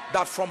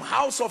 that from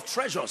house of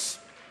treasures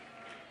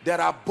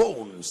there are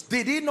bones.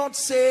 Did he not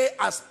say,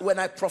 as when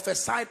I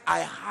prophesied,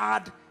 I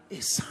heard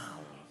a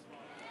sound?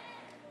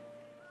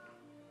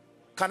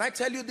 Can I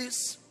tell you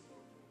this?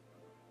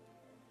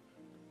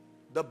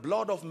 The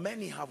blood of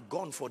many have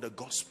gone for the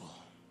gospel.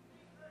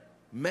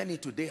 Many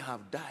today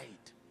have died.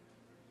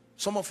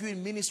 Some of you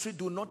in ministry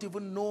do not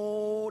even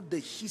know the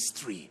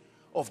history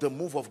of the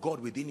move of God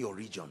within your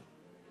region.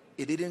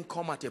 It didn't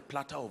come at a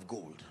platter of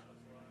gold.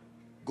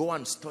 Go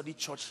and study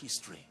church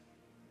history.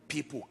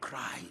 People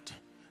cried.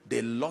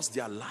 They lost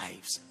their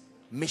lives.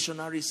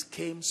 Missionaries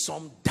came,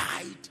 some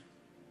died.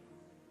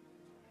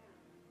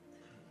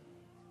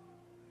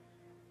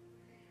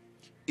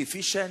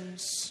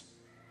 Ephesians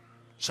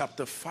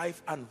chapter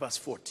 5 and verse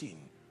 14.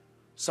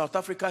 South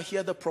Africa,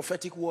 hear the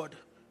prophetic word.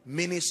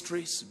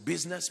 Ministries,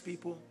 business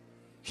people,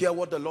 hear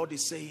what the Lord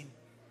is saying.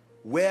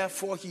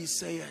 Wherefore he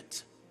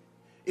saith,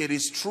 it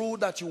is true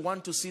that you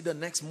want to see the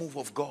next move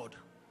of God.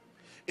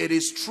 It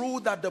is true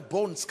that the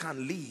bones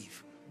can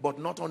live, but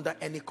not under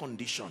any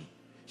condition.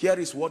 Here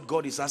is what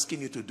God is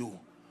asking you to do.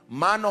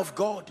 Man of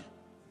God,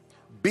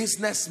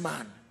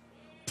 businessman,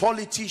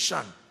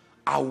 politician,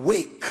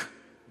 awake,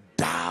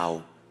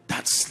 thou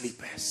that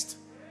sleepest.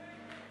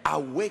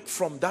 Awake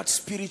from that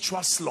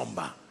spiritual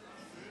slumber.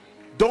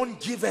 Don't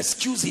give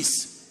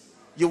excuses.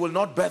 You will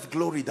not birth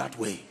glory that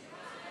way.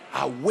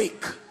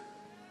 Awake.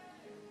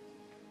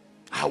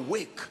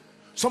 Awake.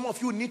 Some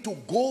of you need to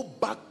go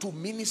back to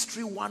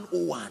ministry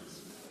 101.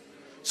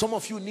 Some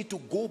of you need to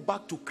go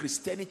back to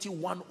Christianity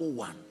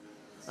 101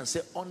 and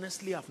say,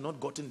 honestly, I've not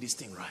gotten this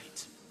thing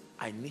right.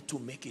 I need to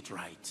make it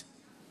right.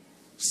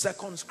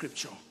 Second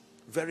scripture,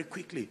 very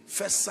quickly.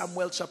 1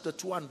 Samuel chapter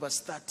 2 and verse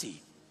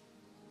 30.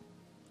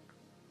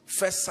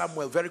 1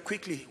 Samuel, very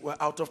quickly, we're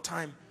out of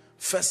time.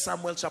 1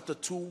 Samuel chapter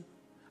 2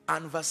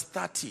 and verse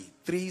 30.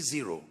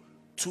 30.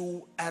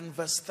 2 and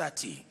verse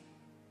 30.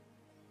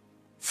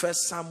 1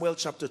 Samuel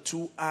chapter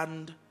 2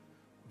 and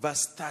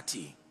verse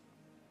 30.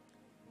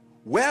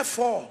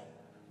 Wherefore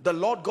the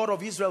Lord God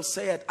of Israel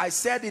said, I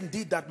said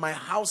indeed that my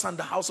house and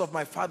the house of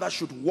my father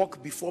should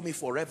walk before me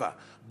forever.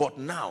 But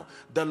now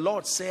the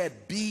Lord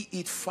said, be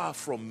it far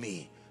from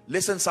me.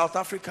 Listen, South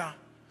Africa,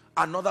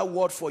 another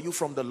word for you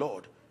from the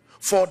Lord.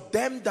 For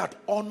them that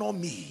honor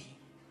me,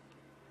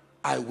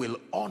 I will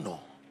honor.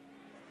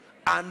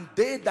 And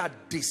they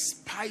that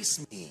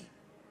despise me,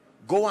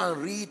 go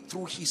and read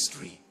through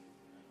history.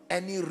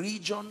 Any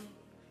region,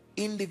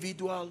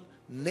 individual,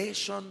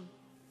 nation,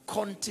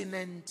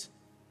 continent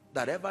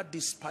that ever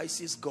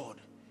despises God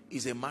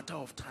is a matter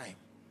of time.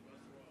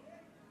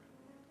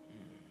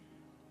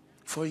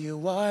 For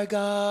you are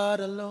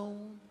God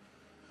alone.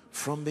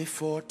 From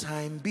before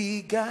time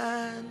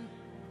began,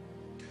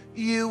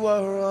 you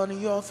are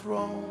on your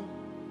throne.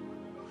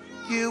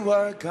 You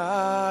are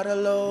God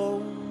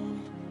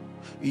alone.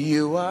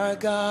 You are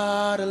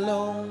God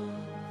alone.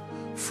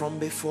 From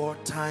before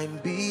time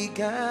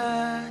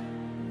began,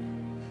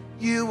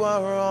 you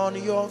are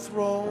on your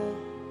throne.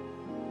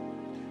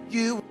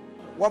 You,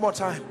 one more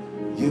time.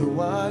 You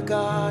are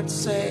God,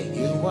 say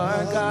you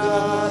are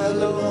God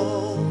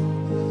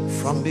alone.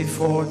 From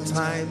before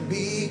time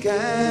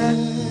began,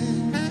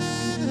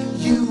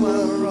 you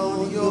are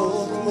on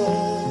your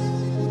throne.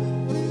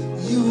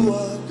 You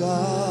are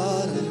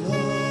God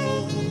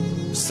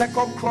alone. 2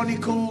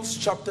 Chronicles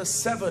chapter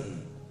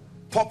 7,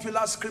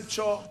 popular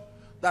scripture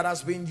that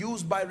has been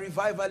used by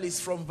revivalists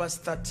from verse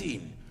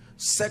 13.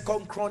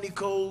 2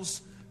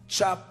 Chronicles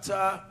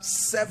chapter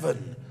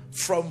 7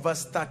 from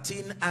verse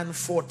 13 and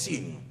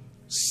 14.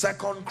 2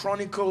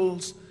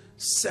 Chronicles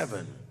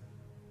 7.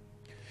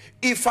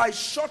 If I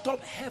shut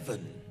up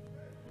heaven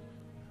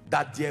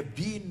that there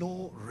be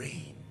no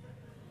rain,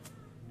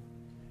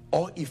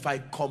 or if I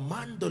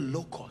command the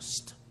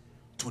locust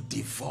to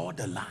devour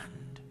the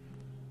land,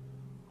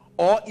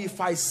 or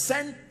if I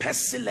send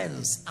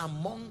pestilence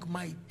among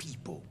my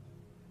people.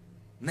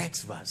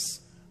 Next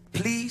verse.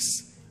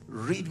 Please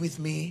read with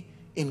me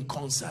in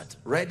concert.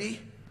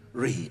 Ready?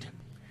 Read.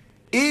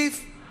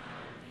 If,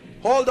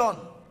 hold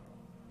on,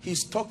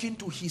 he's talking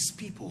to his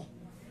people.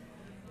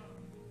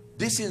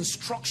 This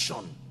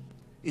instruction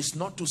is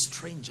not to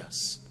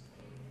strangers.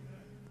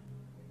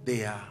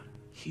 They are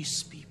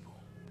his people.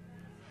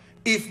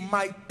 If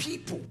my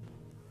people,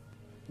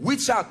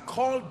 which are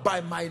called by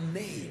my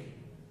name,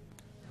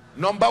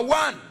 number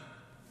one,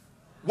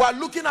 we're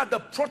looking at the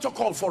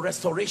protocol for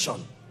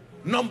restoration.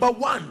 Number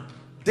one,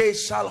 they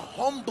shall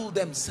humble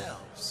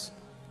themselves.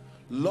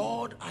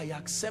 Lord, I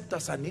accept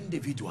as an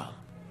individual,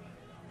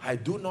 I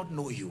do not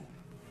know you.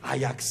 I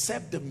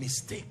accept the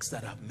mistakes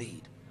that I've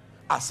made.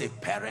 As a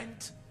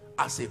parent,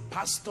 as a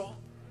pastor,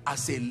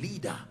 as a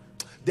leader,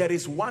 there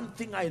is one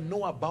thing I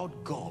know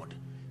about God.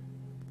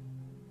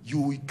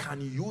 You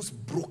can use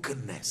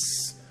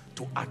brokenness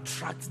to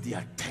attract the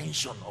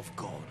attention of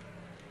God.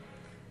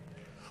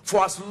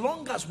 For as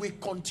long as we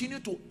continue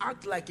to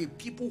act like a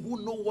people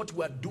who know what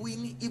we're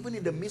doing, even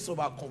in the midst of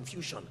our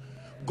confusion,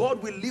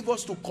 God will leave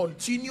us to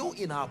continue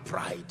in our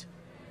pride.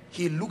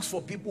 He looks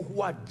for people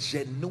who are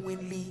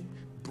genuinely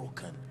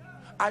broken.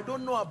 I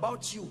don't know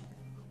about you,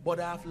 but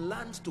I have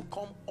learned to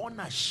come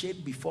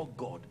unashamed before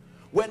God.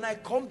 When I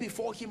come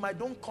before him, I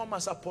don't come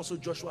as Apostle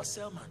Joshua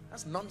Selman.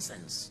 That's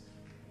nonsense.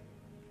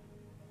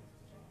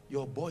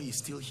 Your boy is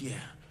still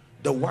here.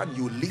 The one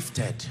you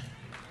lifted.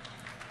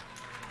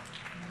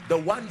 The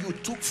one you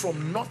took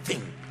from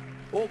nothing.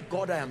 Oh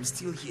God, I am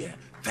still here.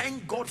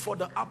 Thank God for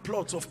the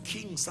applause of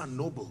kings and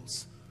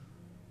nobles.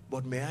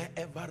 But may I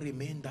ever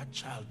remain that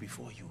child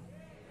before you.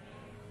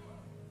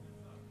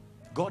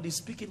 God is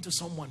speaking to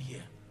someone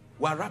here.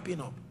 We're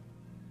wrapping up.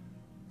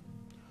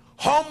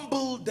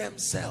 Humble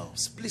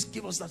themselves. Please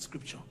give us that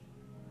scripture.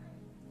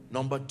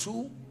 Number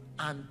 2,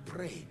 and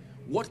pray.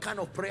 What kind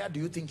of prayer do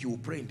you think you will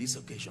pray in this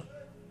occasion?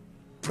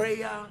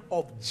 Prayer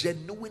of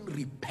genuine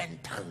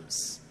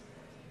repentance.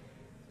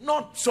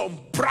 Not some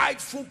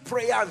prideful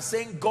prayer and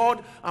saying,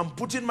 God, I'm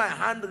putting my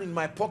hand in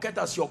my pocket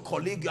as your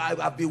colleague.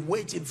 I've been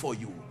waiting for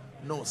you.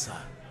 No, sir.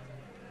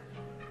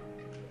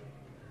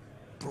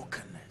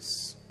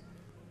 Brokenness.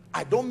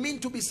 I don't mean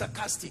to be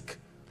sarcastic,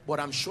 but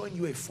I'm showing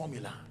you a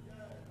formula.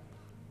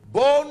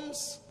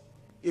 Bones,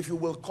 if you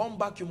will come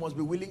back, you must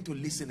be willing to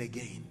listen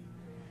again.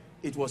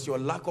 It was your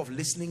lack of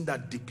listening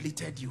that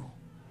depleted you.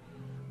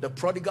 The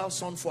prodigal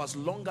son, for as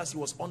long as he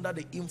was under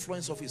the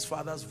influence of his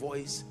father's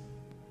voice,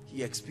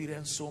 he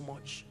experienced so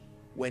much.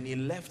 When he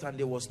left and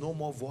there was no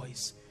more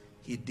voice,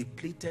 he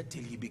depleted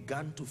till he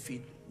began to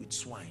feed with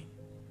swine.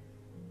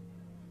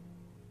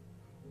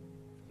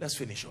 Let's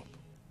finish up.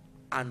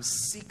 And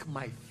seek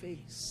my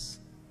face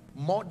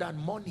more than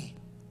money.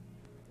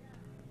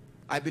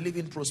 I believe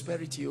in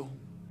prosperity. Oh.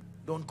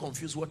 Don't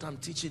confuse what I'm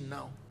teaching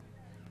now.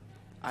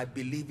 I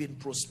believe in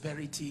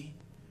prosperity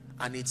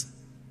and its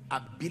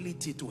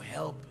ability to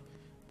help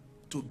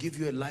to give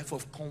you a life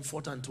of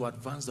comfort and to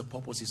advance the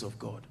purposes of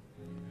God.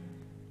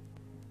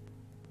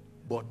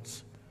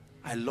 But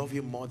I love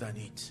you more than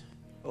it.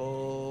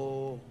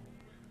 Oh,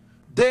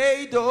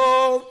 they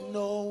don't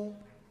know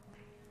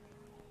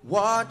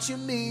what you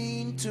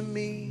mean to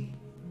me.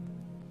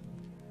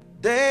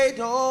 They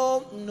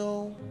don't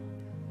know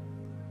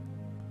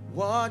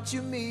what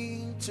you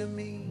mean to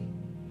me.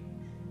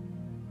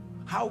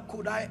 How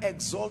could I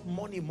exalt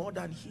money more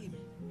than him?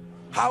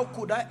 How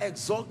could I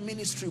exalt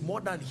ministry more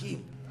than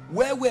him?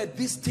 Where were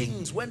these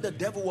things when the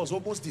devil was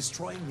almost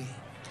destroying me?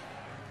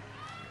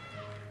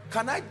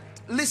 Can I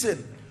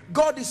listen?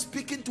 God is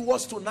speaking to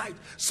us tonight.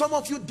 Some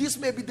of you, this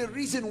may be the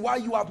reason why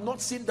you have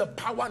not seen the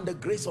power and the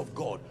grace of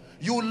God.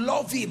 You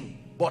love him,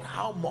 but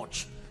how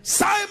much?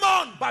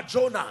 Simon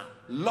Bar-Jonah,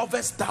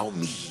 lovest thou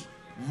me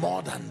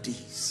more than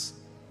these?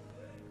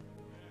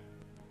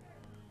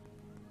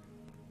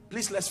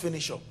 Please, let's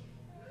finish up.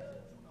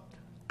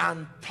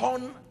 And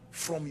turn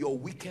from your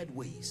wicked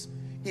ways.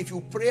 If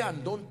you pray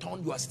and don't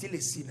turn, you are still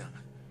a sinner.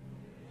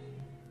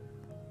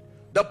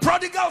 The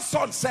prodigal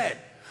son said,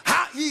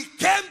 he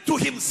came to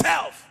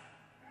himself.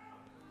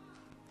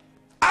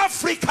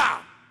 Africa,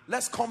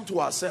 let's come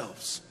to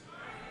ourselves.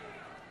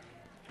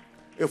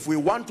 If we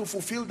want to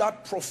fulfill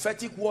that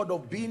prophetic word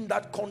of being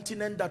that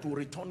continent that will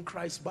return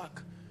Christ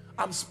back,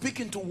 I'm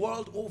speaking to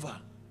world over,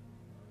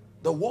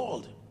 the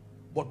world.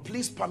 But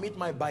please permit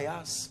my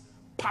bias,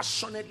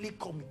 passionately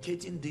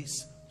communicating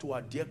this to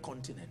our dear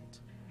continent.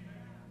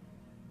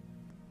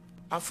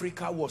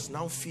 Africa was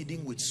now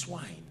feeding with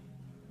swine.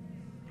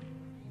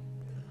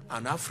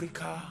 And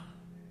Africa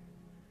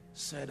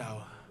said,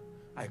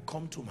 I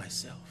come to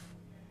myself.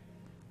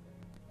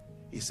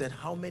 He said,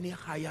 how many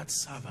hired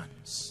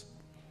servants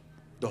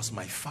does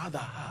my father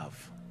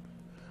have?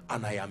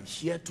 And I am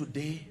here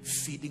today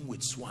feeding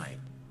with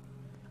swine.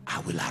 I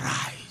will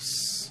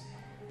arise.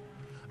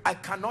 I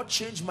cannot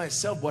change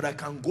myself, but I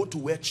can go to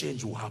where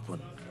change will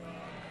happen.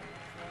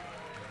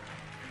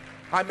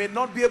 I may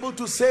not be able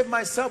to save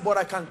myself, but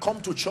I can come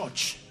to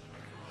church.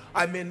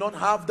 I may not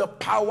have the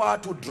power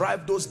to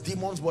drive those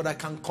demons, but I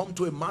can come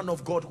to a man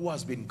of God who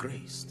has been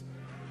graced.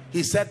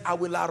 He said, I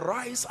will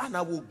arise and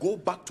I will go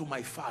back to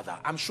my father.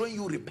 I'm showing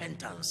you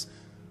repentance.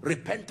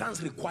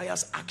 Repentance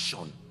requires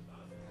action.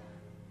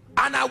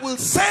 And I will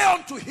say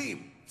unto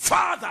him,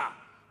 Father,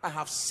 I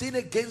have sinned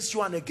against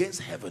you and against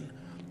heaven.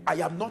 I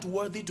am not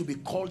worthy to be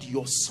called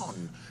your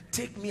son.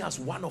 Take me as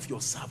one of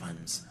your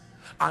servants.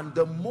 And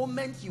the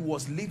moment he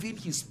was leaving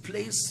his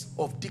place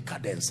of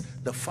decadence,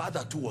 the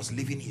father too was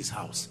leaving his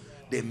house.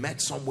 They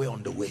met somewhere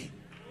on the way.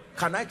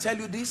 Can I tell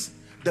you this?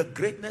 The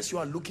greatness you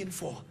are looking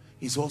for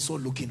is also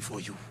looking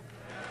for you.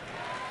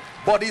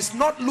 But it's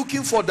not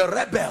looking for the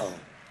rebel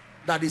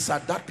that is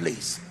at that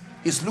place.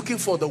 It's looking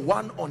for the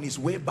one on his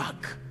way back.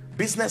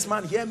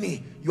 Businessman, hear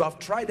me. You have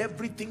tried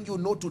everything you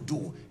know to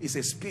do. It's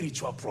a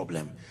spiritual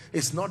problem.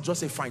 It's not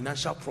just a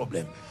financial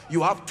problem.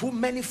 You have too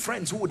many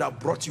friends who would have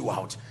brought you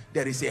out.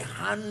 There is a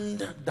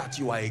hand that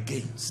you are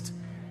against.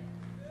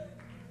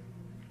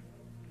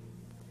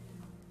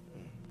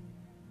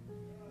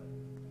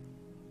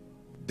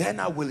 Then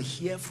I will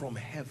hear from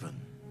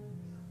heaven,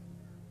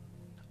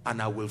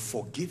 and I will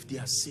forgive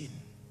their sin,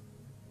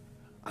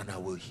 and I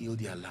will heal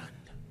their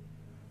land.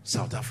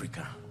 South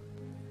Africa,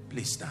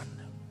 please stand.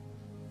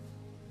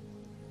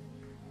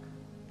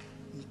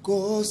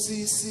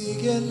 Nkosi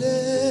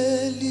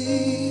sikeleli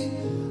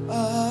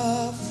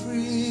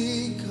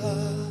Afrika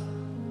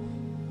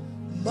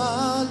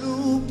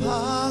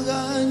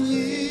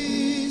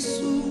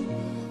maluphakanyiswa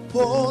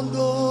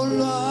uphondo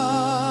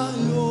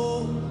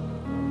lwayo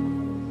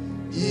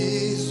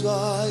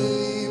izwa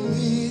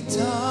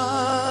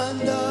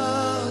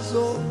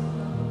imithandazo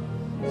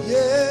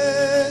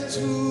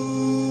yethu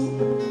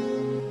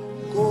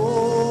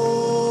Nkosi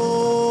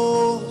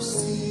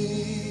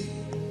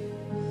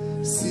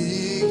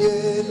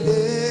sikelela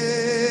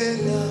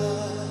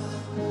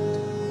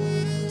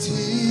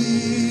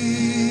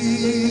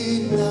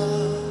thina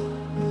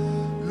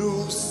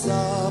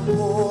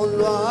lusapho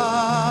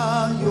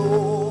lwayo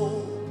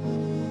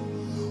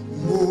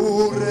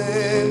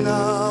murena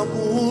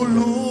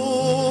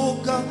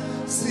buluka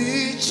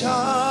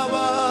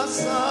sichaba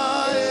sa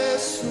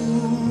Yesu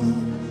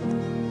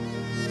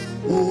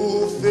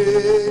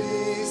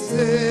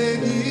uferise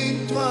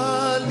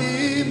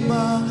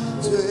ngitwalima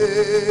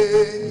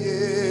twenyeho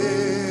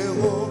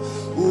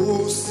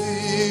usibuluke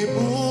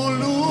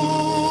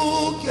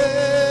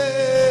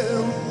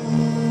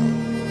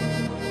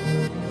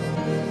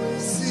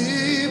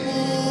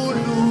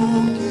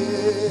sibuluke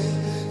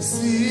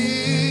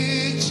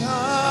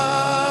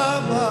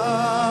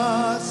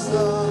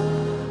sichabasa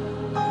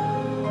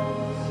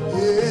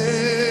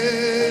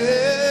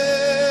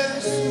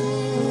Yesu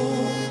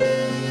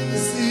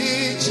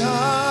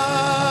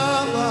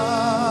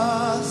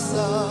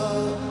sichabasa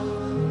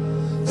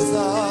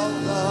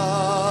South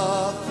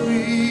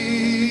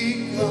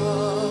Africa.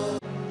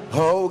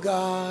 Oh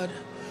God,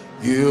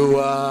 you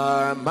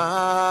are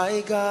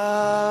my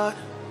God,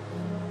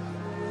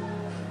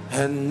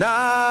 and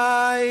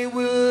I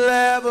will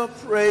ever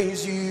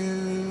praise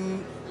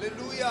you.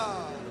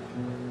 Hallelujah.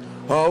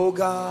 Oh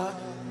God,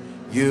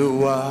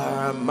 you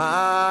are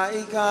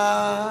my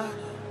God,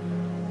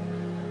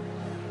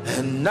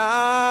 and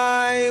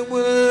I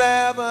will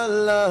ever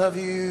love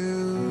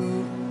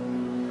you.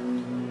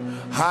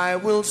 I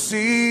will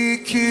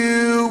seek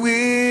you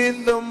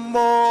in the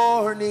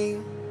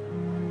morning.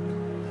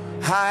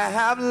 I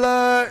have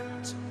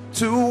learned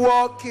to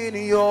walk in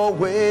your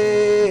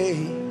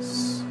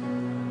ways,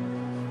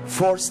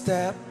 for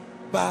step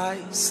by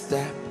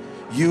step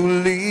you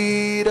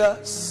lead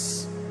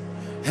us,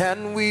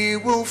 and we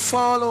will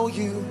follow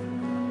you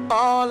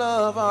all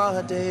of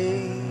our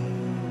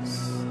days.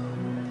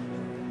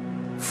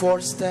 For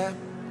step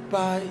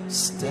by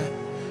step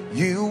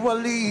you are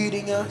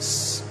leading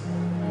us,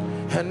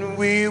 and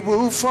we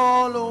will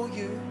follow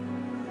you.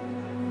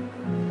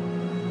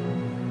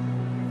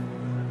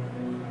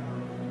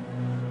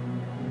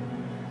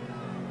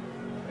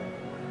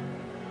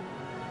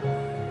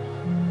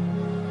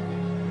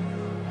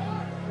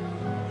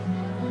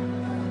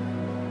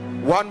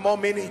 One more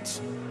minute.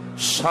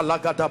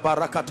 Shalagada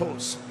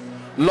barakatos.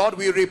 Lord,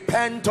 we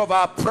repent of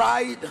our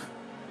pride.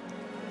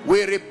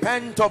 We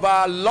repent of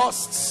our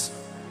lusts.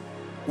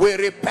 We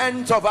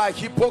repent of our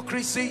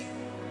hypocrisy.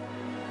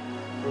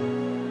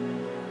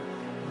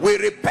 We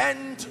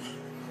repent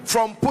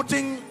from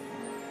putting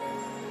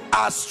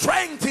our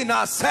strength in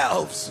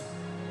ourselves.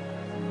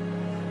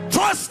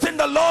 Trust in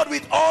the Lord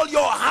with all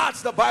your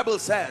hearts, the Bible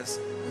says,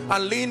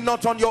 and lean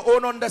not on your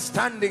own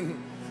understanding.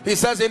 He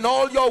says, in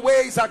all your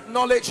ways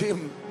acknowledge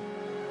him.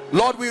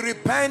 Lord, we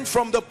repent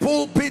from the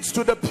pulpits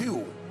to the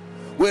pew.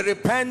 We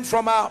repent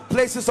from our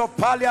places of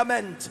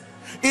parliament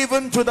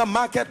even to the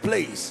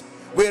marketplace.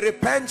 We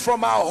repent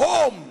from our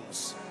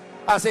homes.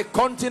 As a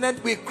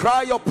continent, we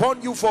cry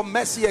upon you for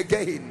mercy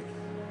again.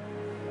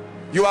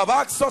 You have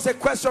asked us a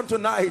question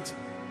tonight.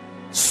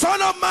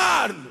 Son of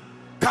man,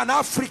 can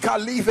Africa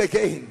live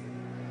again?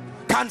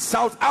 Can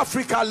South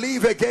Africa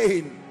live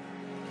again?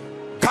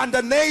 Can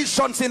the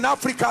nations in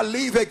Africa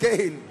live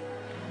again?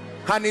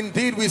 And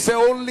indeed we say,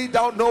 only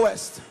thou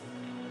knowest.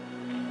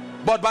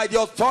 But by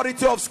the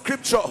authority of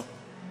scripture,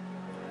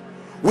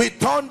 we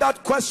turn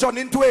that question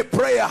into a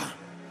prayer,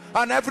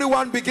 and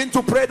everyone begin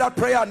to pray that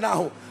prayer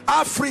now.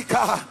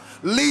 Africa,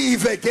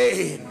 live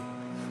again.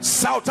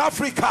 South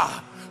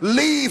Africa,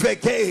 live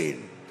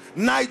again.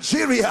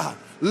 Nigeria,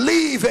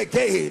 live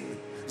again.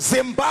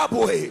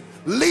 Zimbabwe,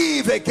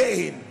 live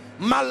again.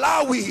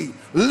 Malawi,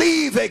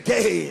 live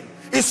again.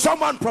 Is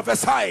someone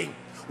prophesying?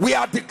 We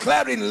are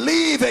declaring,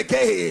 live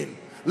again,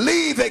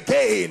 live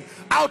again.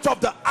 Out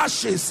of the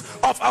ashes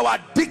of our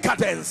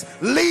decadence,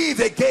 live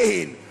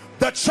again.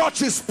 The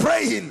church is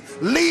praying,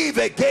 live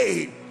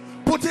again.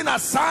 Putting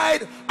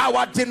aside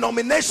our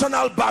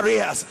denominational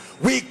barriers,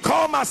 we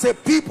come as a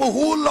people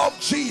who love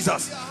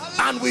Jesus,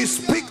 and we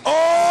speak,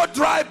 all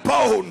dry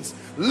bones,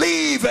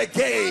 live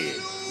again,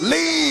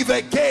 live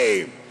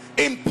again.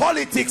 In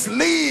politics,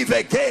 live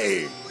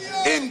again.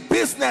 In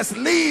business,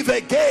 live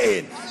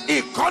again.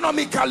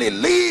 Economically,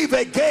 live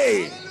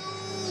again.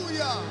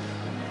 Hallelujah.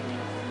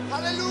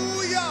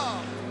 Hallelujah.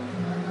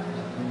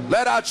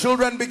 Let our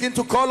children begin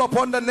to call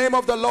upon the name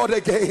of the Lord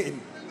again.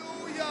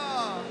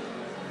 Hallelujah.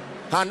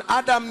 And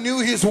Adam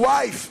knew his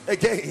wife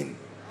again,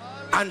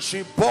 and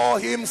she bore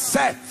him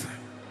Seth,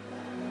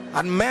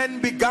 and men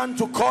began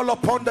to call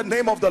upon the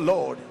name of the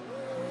Lord.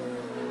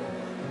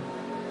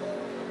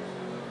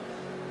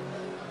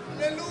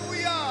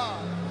 Hallelujah.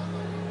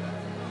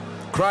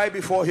 Cry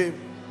before him.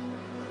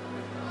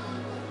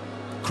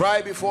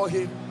 Cry before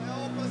him.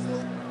 Help us,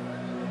 Lord.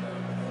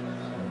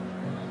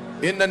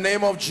 In the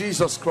name of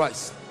Jesus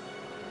Christ.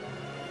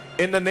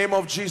 In the name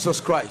of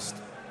Jesus Christ.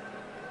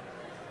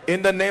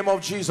 In the name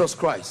of Jesus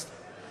Christ.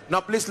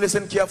 Now please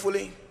listen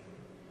carefully.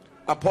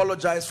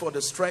 Apologize for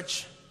the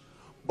stretch,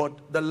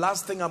 but the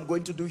last thing I'm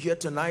going to do here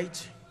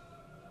tonight,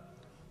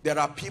 there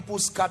are people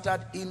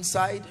scattered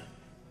inside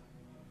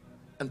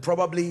and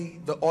probably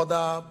the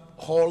other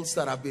halls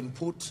that have been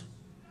put.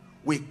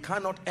 We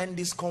cannot end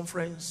this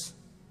conference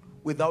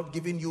without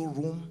giving you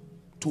room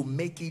to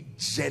make it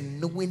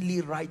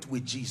genuinely right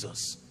with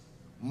Jesus.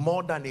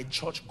 More than a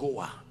church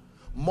goer,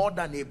 more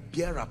than a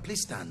bearer,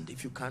 please stand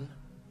if you can,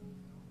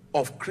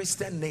 of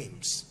Christian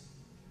names.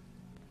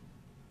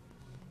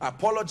 I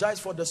apologize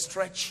for the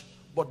stretch,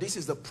 but this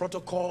is the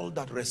protocol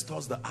that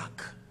restores the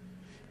ark.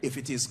 If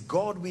it is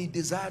God we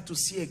desire to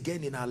see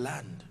again in our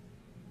land.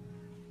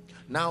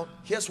 Now,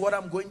 here's what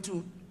I'm going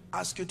to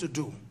ask you to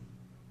do.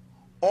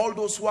 All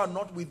those who are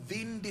not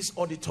within this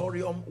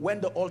auditorium,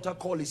 when the altar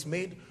call is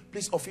made,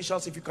 please,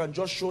 officials, if you can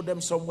just show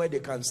them somewhere they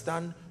can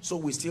stand, so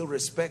we still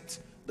respect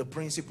the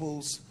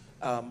principles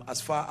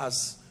as far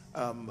as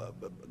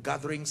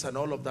gatherings and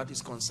all of that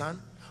is concerned.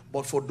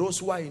 But for those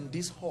who are in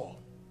this hall,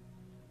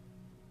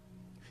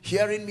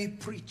 hearing me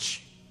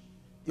preach,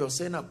 you're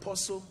saying,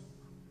 Apostle,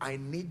 I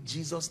need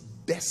Jesus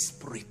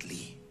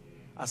desperately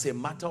as a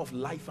matter of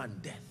life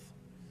and death.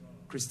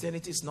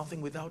 Christianity is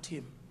nothing without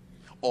him.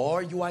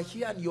 Or you are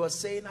here and you are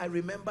saying, I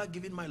remember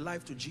giving my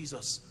life to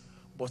Jesus,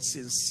 but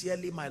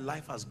sincerely my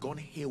life has gone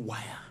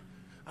haywire.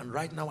 And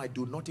right now I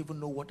do not even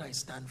know what I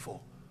stand for.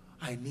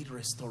 I need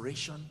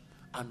restoration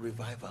and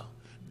revival.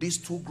 These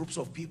two groups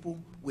of people,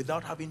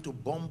 without having to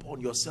bump on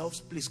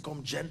yourselves, please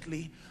come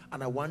gently.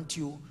 And I want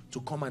you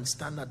to come and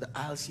stand at the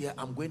aisles here.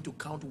 I'm going to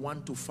count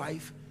 1 to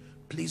 5.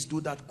 Please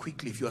do that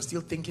quickly. If you are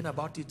still thinking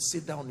about it,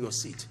 sit down on your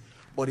seat.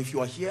 But if you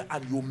are here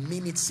and you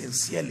mean it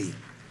sincerely,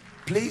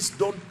 please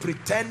don't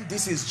pretend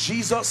this is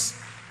Jesus.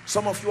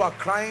 Some of you are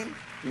crying.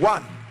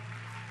 1.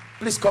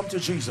 Please come to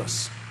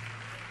Jesus.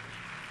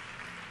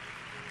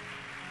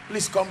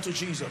 Please come to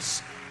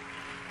Jesus.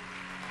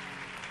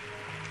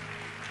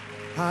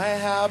 I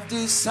have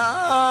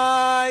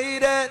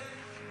decided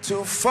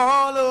to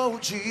follow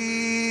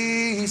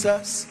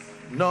Jesus.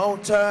 No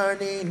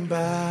turning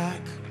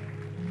back.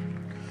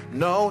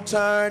 No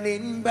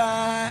turning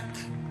back.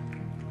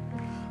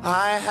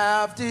 I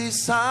have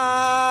decided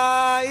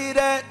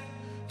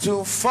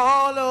to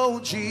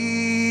follow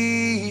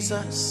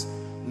Jesus.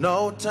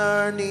 No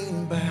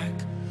turning back.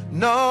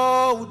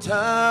 No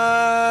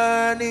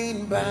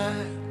turning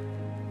back.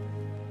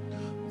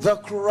 The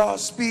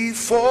cross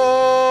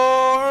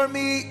before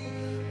me,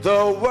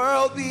 the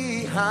world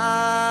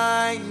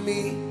behind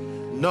me.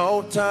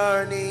 No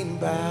turning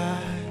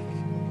back.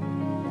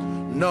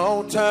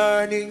 No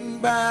turning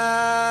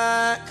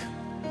back.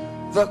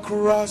 The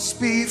cross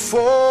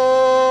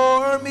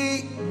before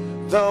me,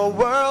 the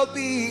world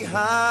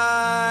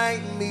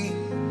behind me.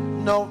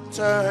 No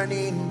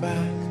turning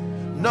back.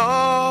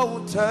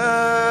 No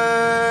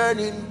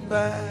turning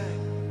back.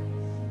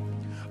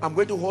 I'm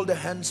going to hold the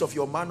hands of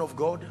your man of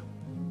God,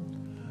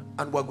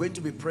 and we're going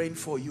to be praying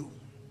for you.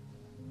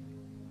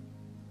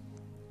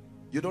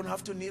 You don't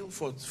have to kneel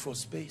for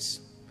space.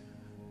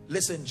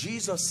 Listen,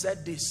 Jesus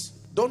said this.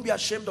 Don't be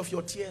ashamed of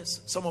your tears.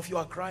 Some of you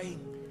are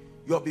crying.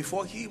 You are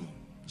before him,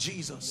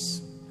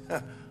 Jesus,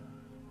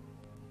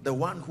 the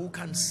one who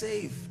can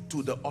save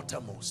to the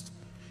uttermost.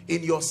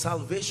 In your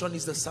salvation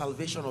is the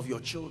salvation of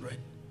your children.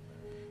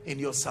 In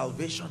your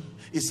salvation,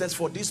 it says,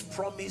 for this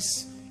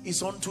promise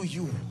is unto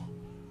you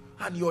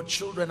and your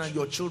children and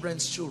your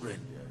children's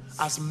children,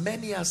 as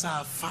many as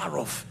are far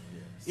off,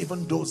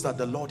 even those that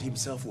the Lord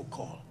himself will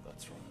call.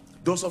 That's right.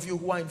 Those of you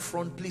who are in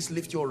front, please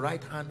lift your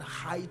right hand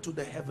high to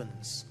the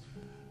heavens,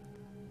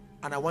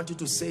 and I want you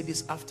to say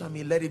this after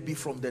me. Let it be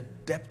from the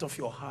depth of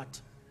your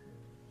heart.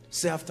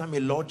 Say after me,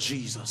 Lord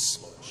Jesus,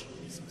 Lord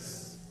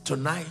Jesus,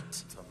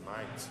 tonight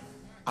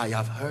I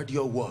have heard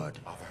your word.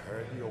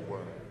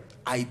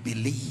 I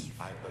believe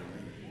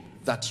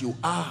that you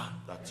are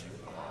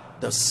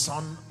the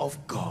Son of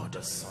God.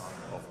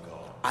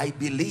 I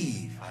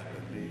believe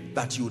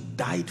that you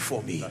died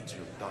for me.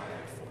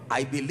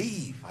 I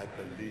believe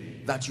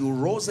that you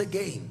rose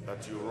again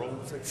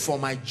for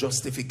my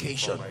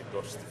justification.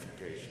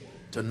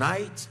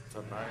 Tonight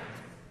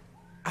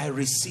I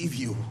receive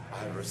you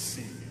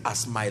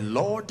as my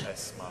Lord,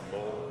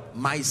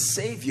 my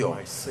Savior,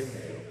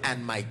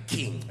 and my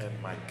King.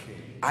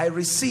 I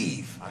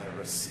receive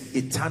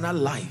eternal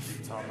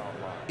life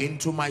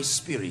into my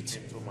spirit.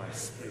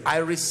 I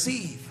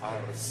receive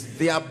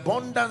the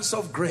abundance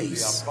of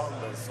grace,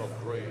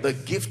 the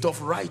gift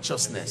of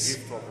righteousness,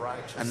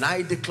 and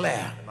I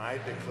declare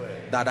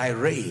that I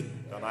reign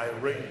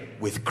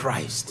with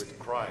Christ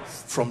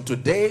from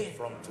today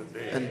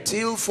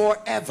until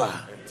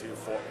forever.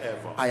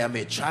 I am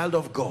a child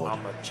of God.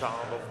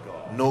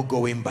 No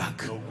going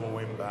back.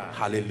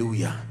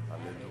 Hallelujah.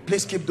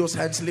 Please keep those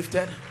hands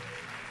lifted.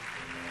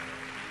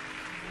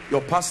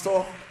 Your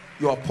pastor,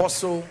 your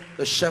apostle,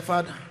 the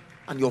shepherd,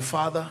 and your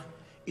father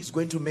is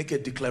going to make a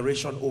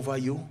declaration over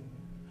you.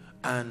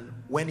 And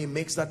when he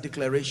makes that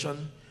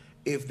declaration,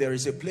 If there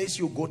is a place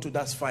you go to,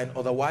 that's fine.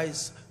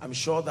 Otherwise, I'm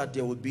sure that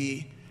there would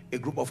be a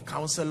group of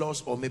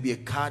counselors or maybe a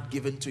card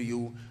given to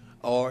you.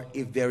 Or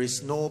if there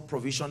is no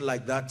provision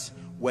like that,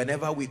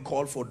 whenever we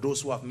call for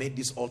those who have made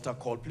this altar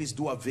call, please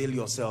do avail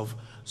yourself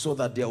so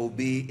that there will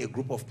be a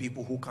group of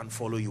people who can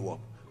follow you up.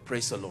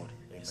 Praise the Lord.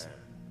 Amen.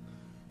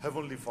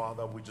 Heavenly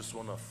Father, we just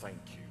want to thank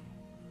you.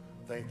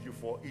 Thank you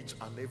for each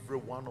and every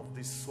one of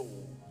these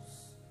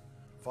souls.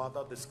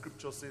 Father, the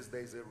scripture says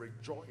there is a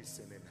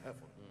rejoicing in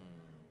heaven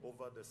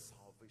over the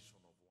salvation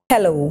of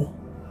one.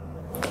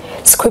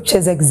 Hello.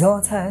 Scriptures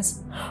exhort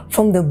us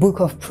from the book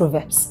of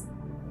Proverbs.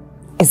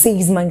 It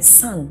says, my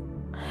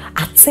son,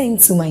 attend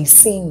to my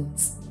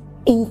sayings,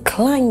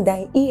 incline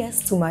thy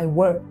ears to my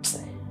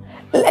words,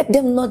 let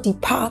them not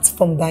depart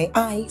from thy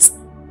eyes,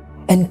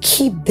 and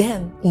keep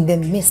them in the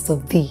midst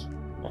of thee.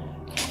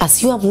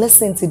 As you have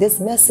listened to this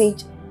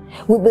message,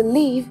 we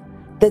believe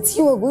that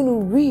you are going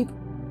to reap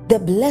the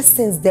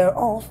blessings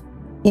thereof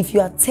if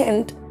you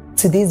attend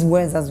to these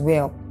words as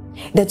well.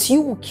 That you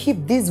will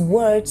keep these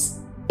words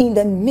in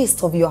the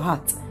midst of your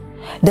heart.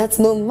 That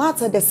no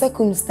matter the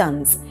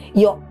circumstance,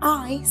 your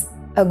eyes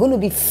are going to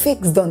be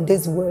fixed on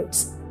these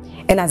words.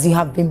 And as you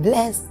have been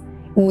blessed,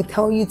 we will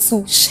tell you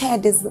to share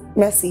this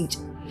message.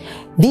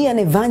 Be an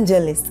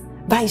evangelist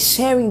by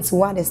sharing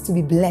to others to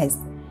be blessed.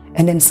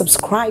 And then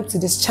subscribe to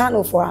this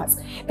channel for us,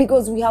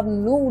 because we have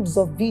loads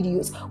of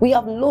videos, we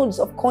have loads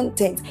of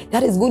content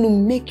that is going to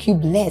make you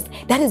blessed,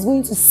 that is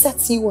going to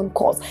set you on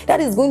course, that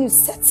is going to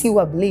set you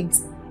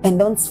ablaze. And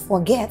don't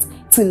forget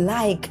to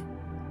like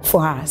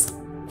for us.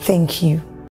 Thank you.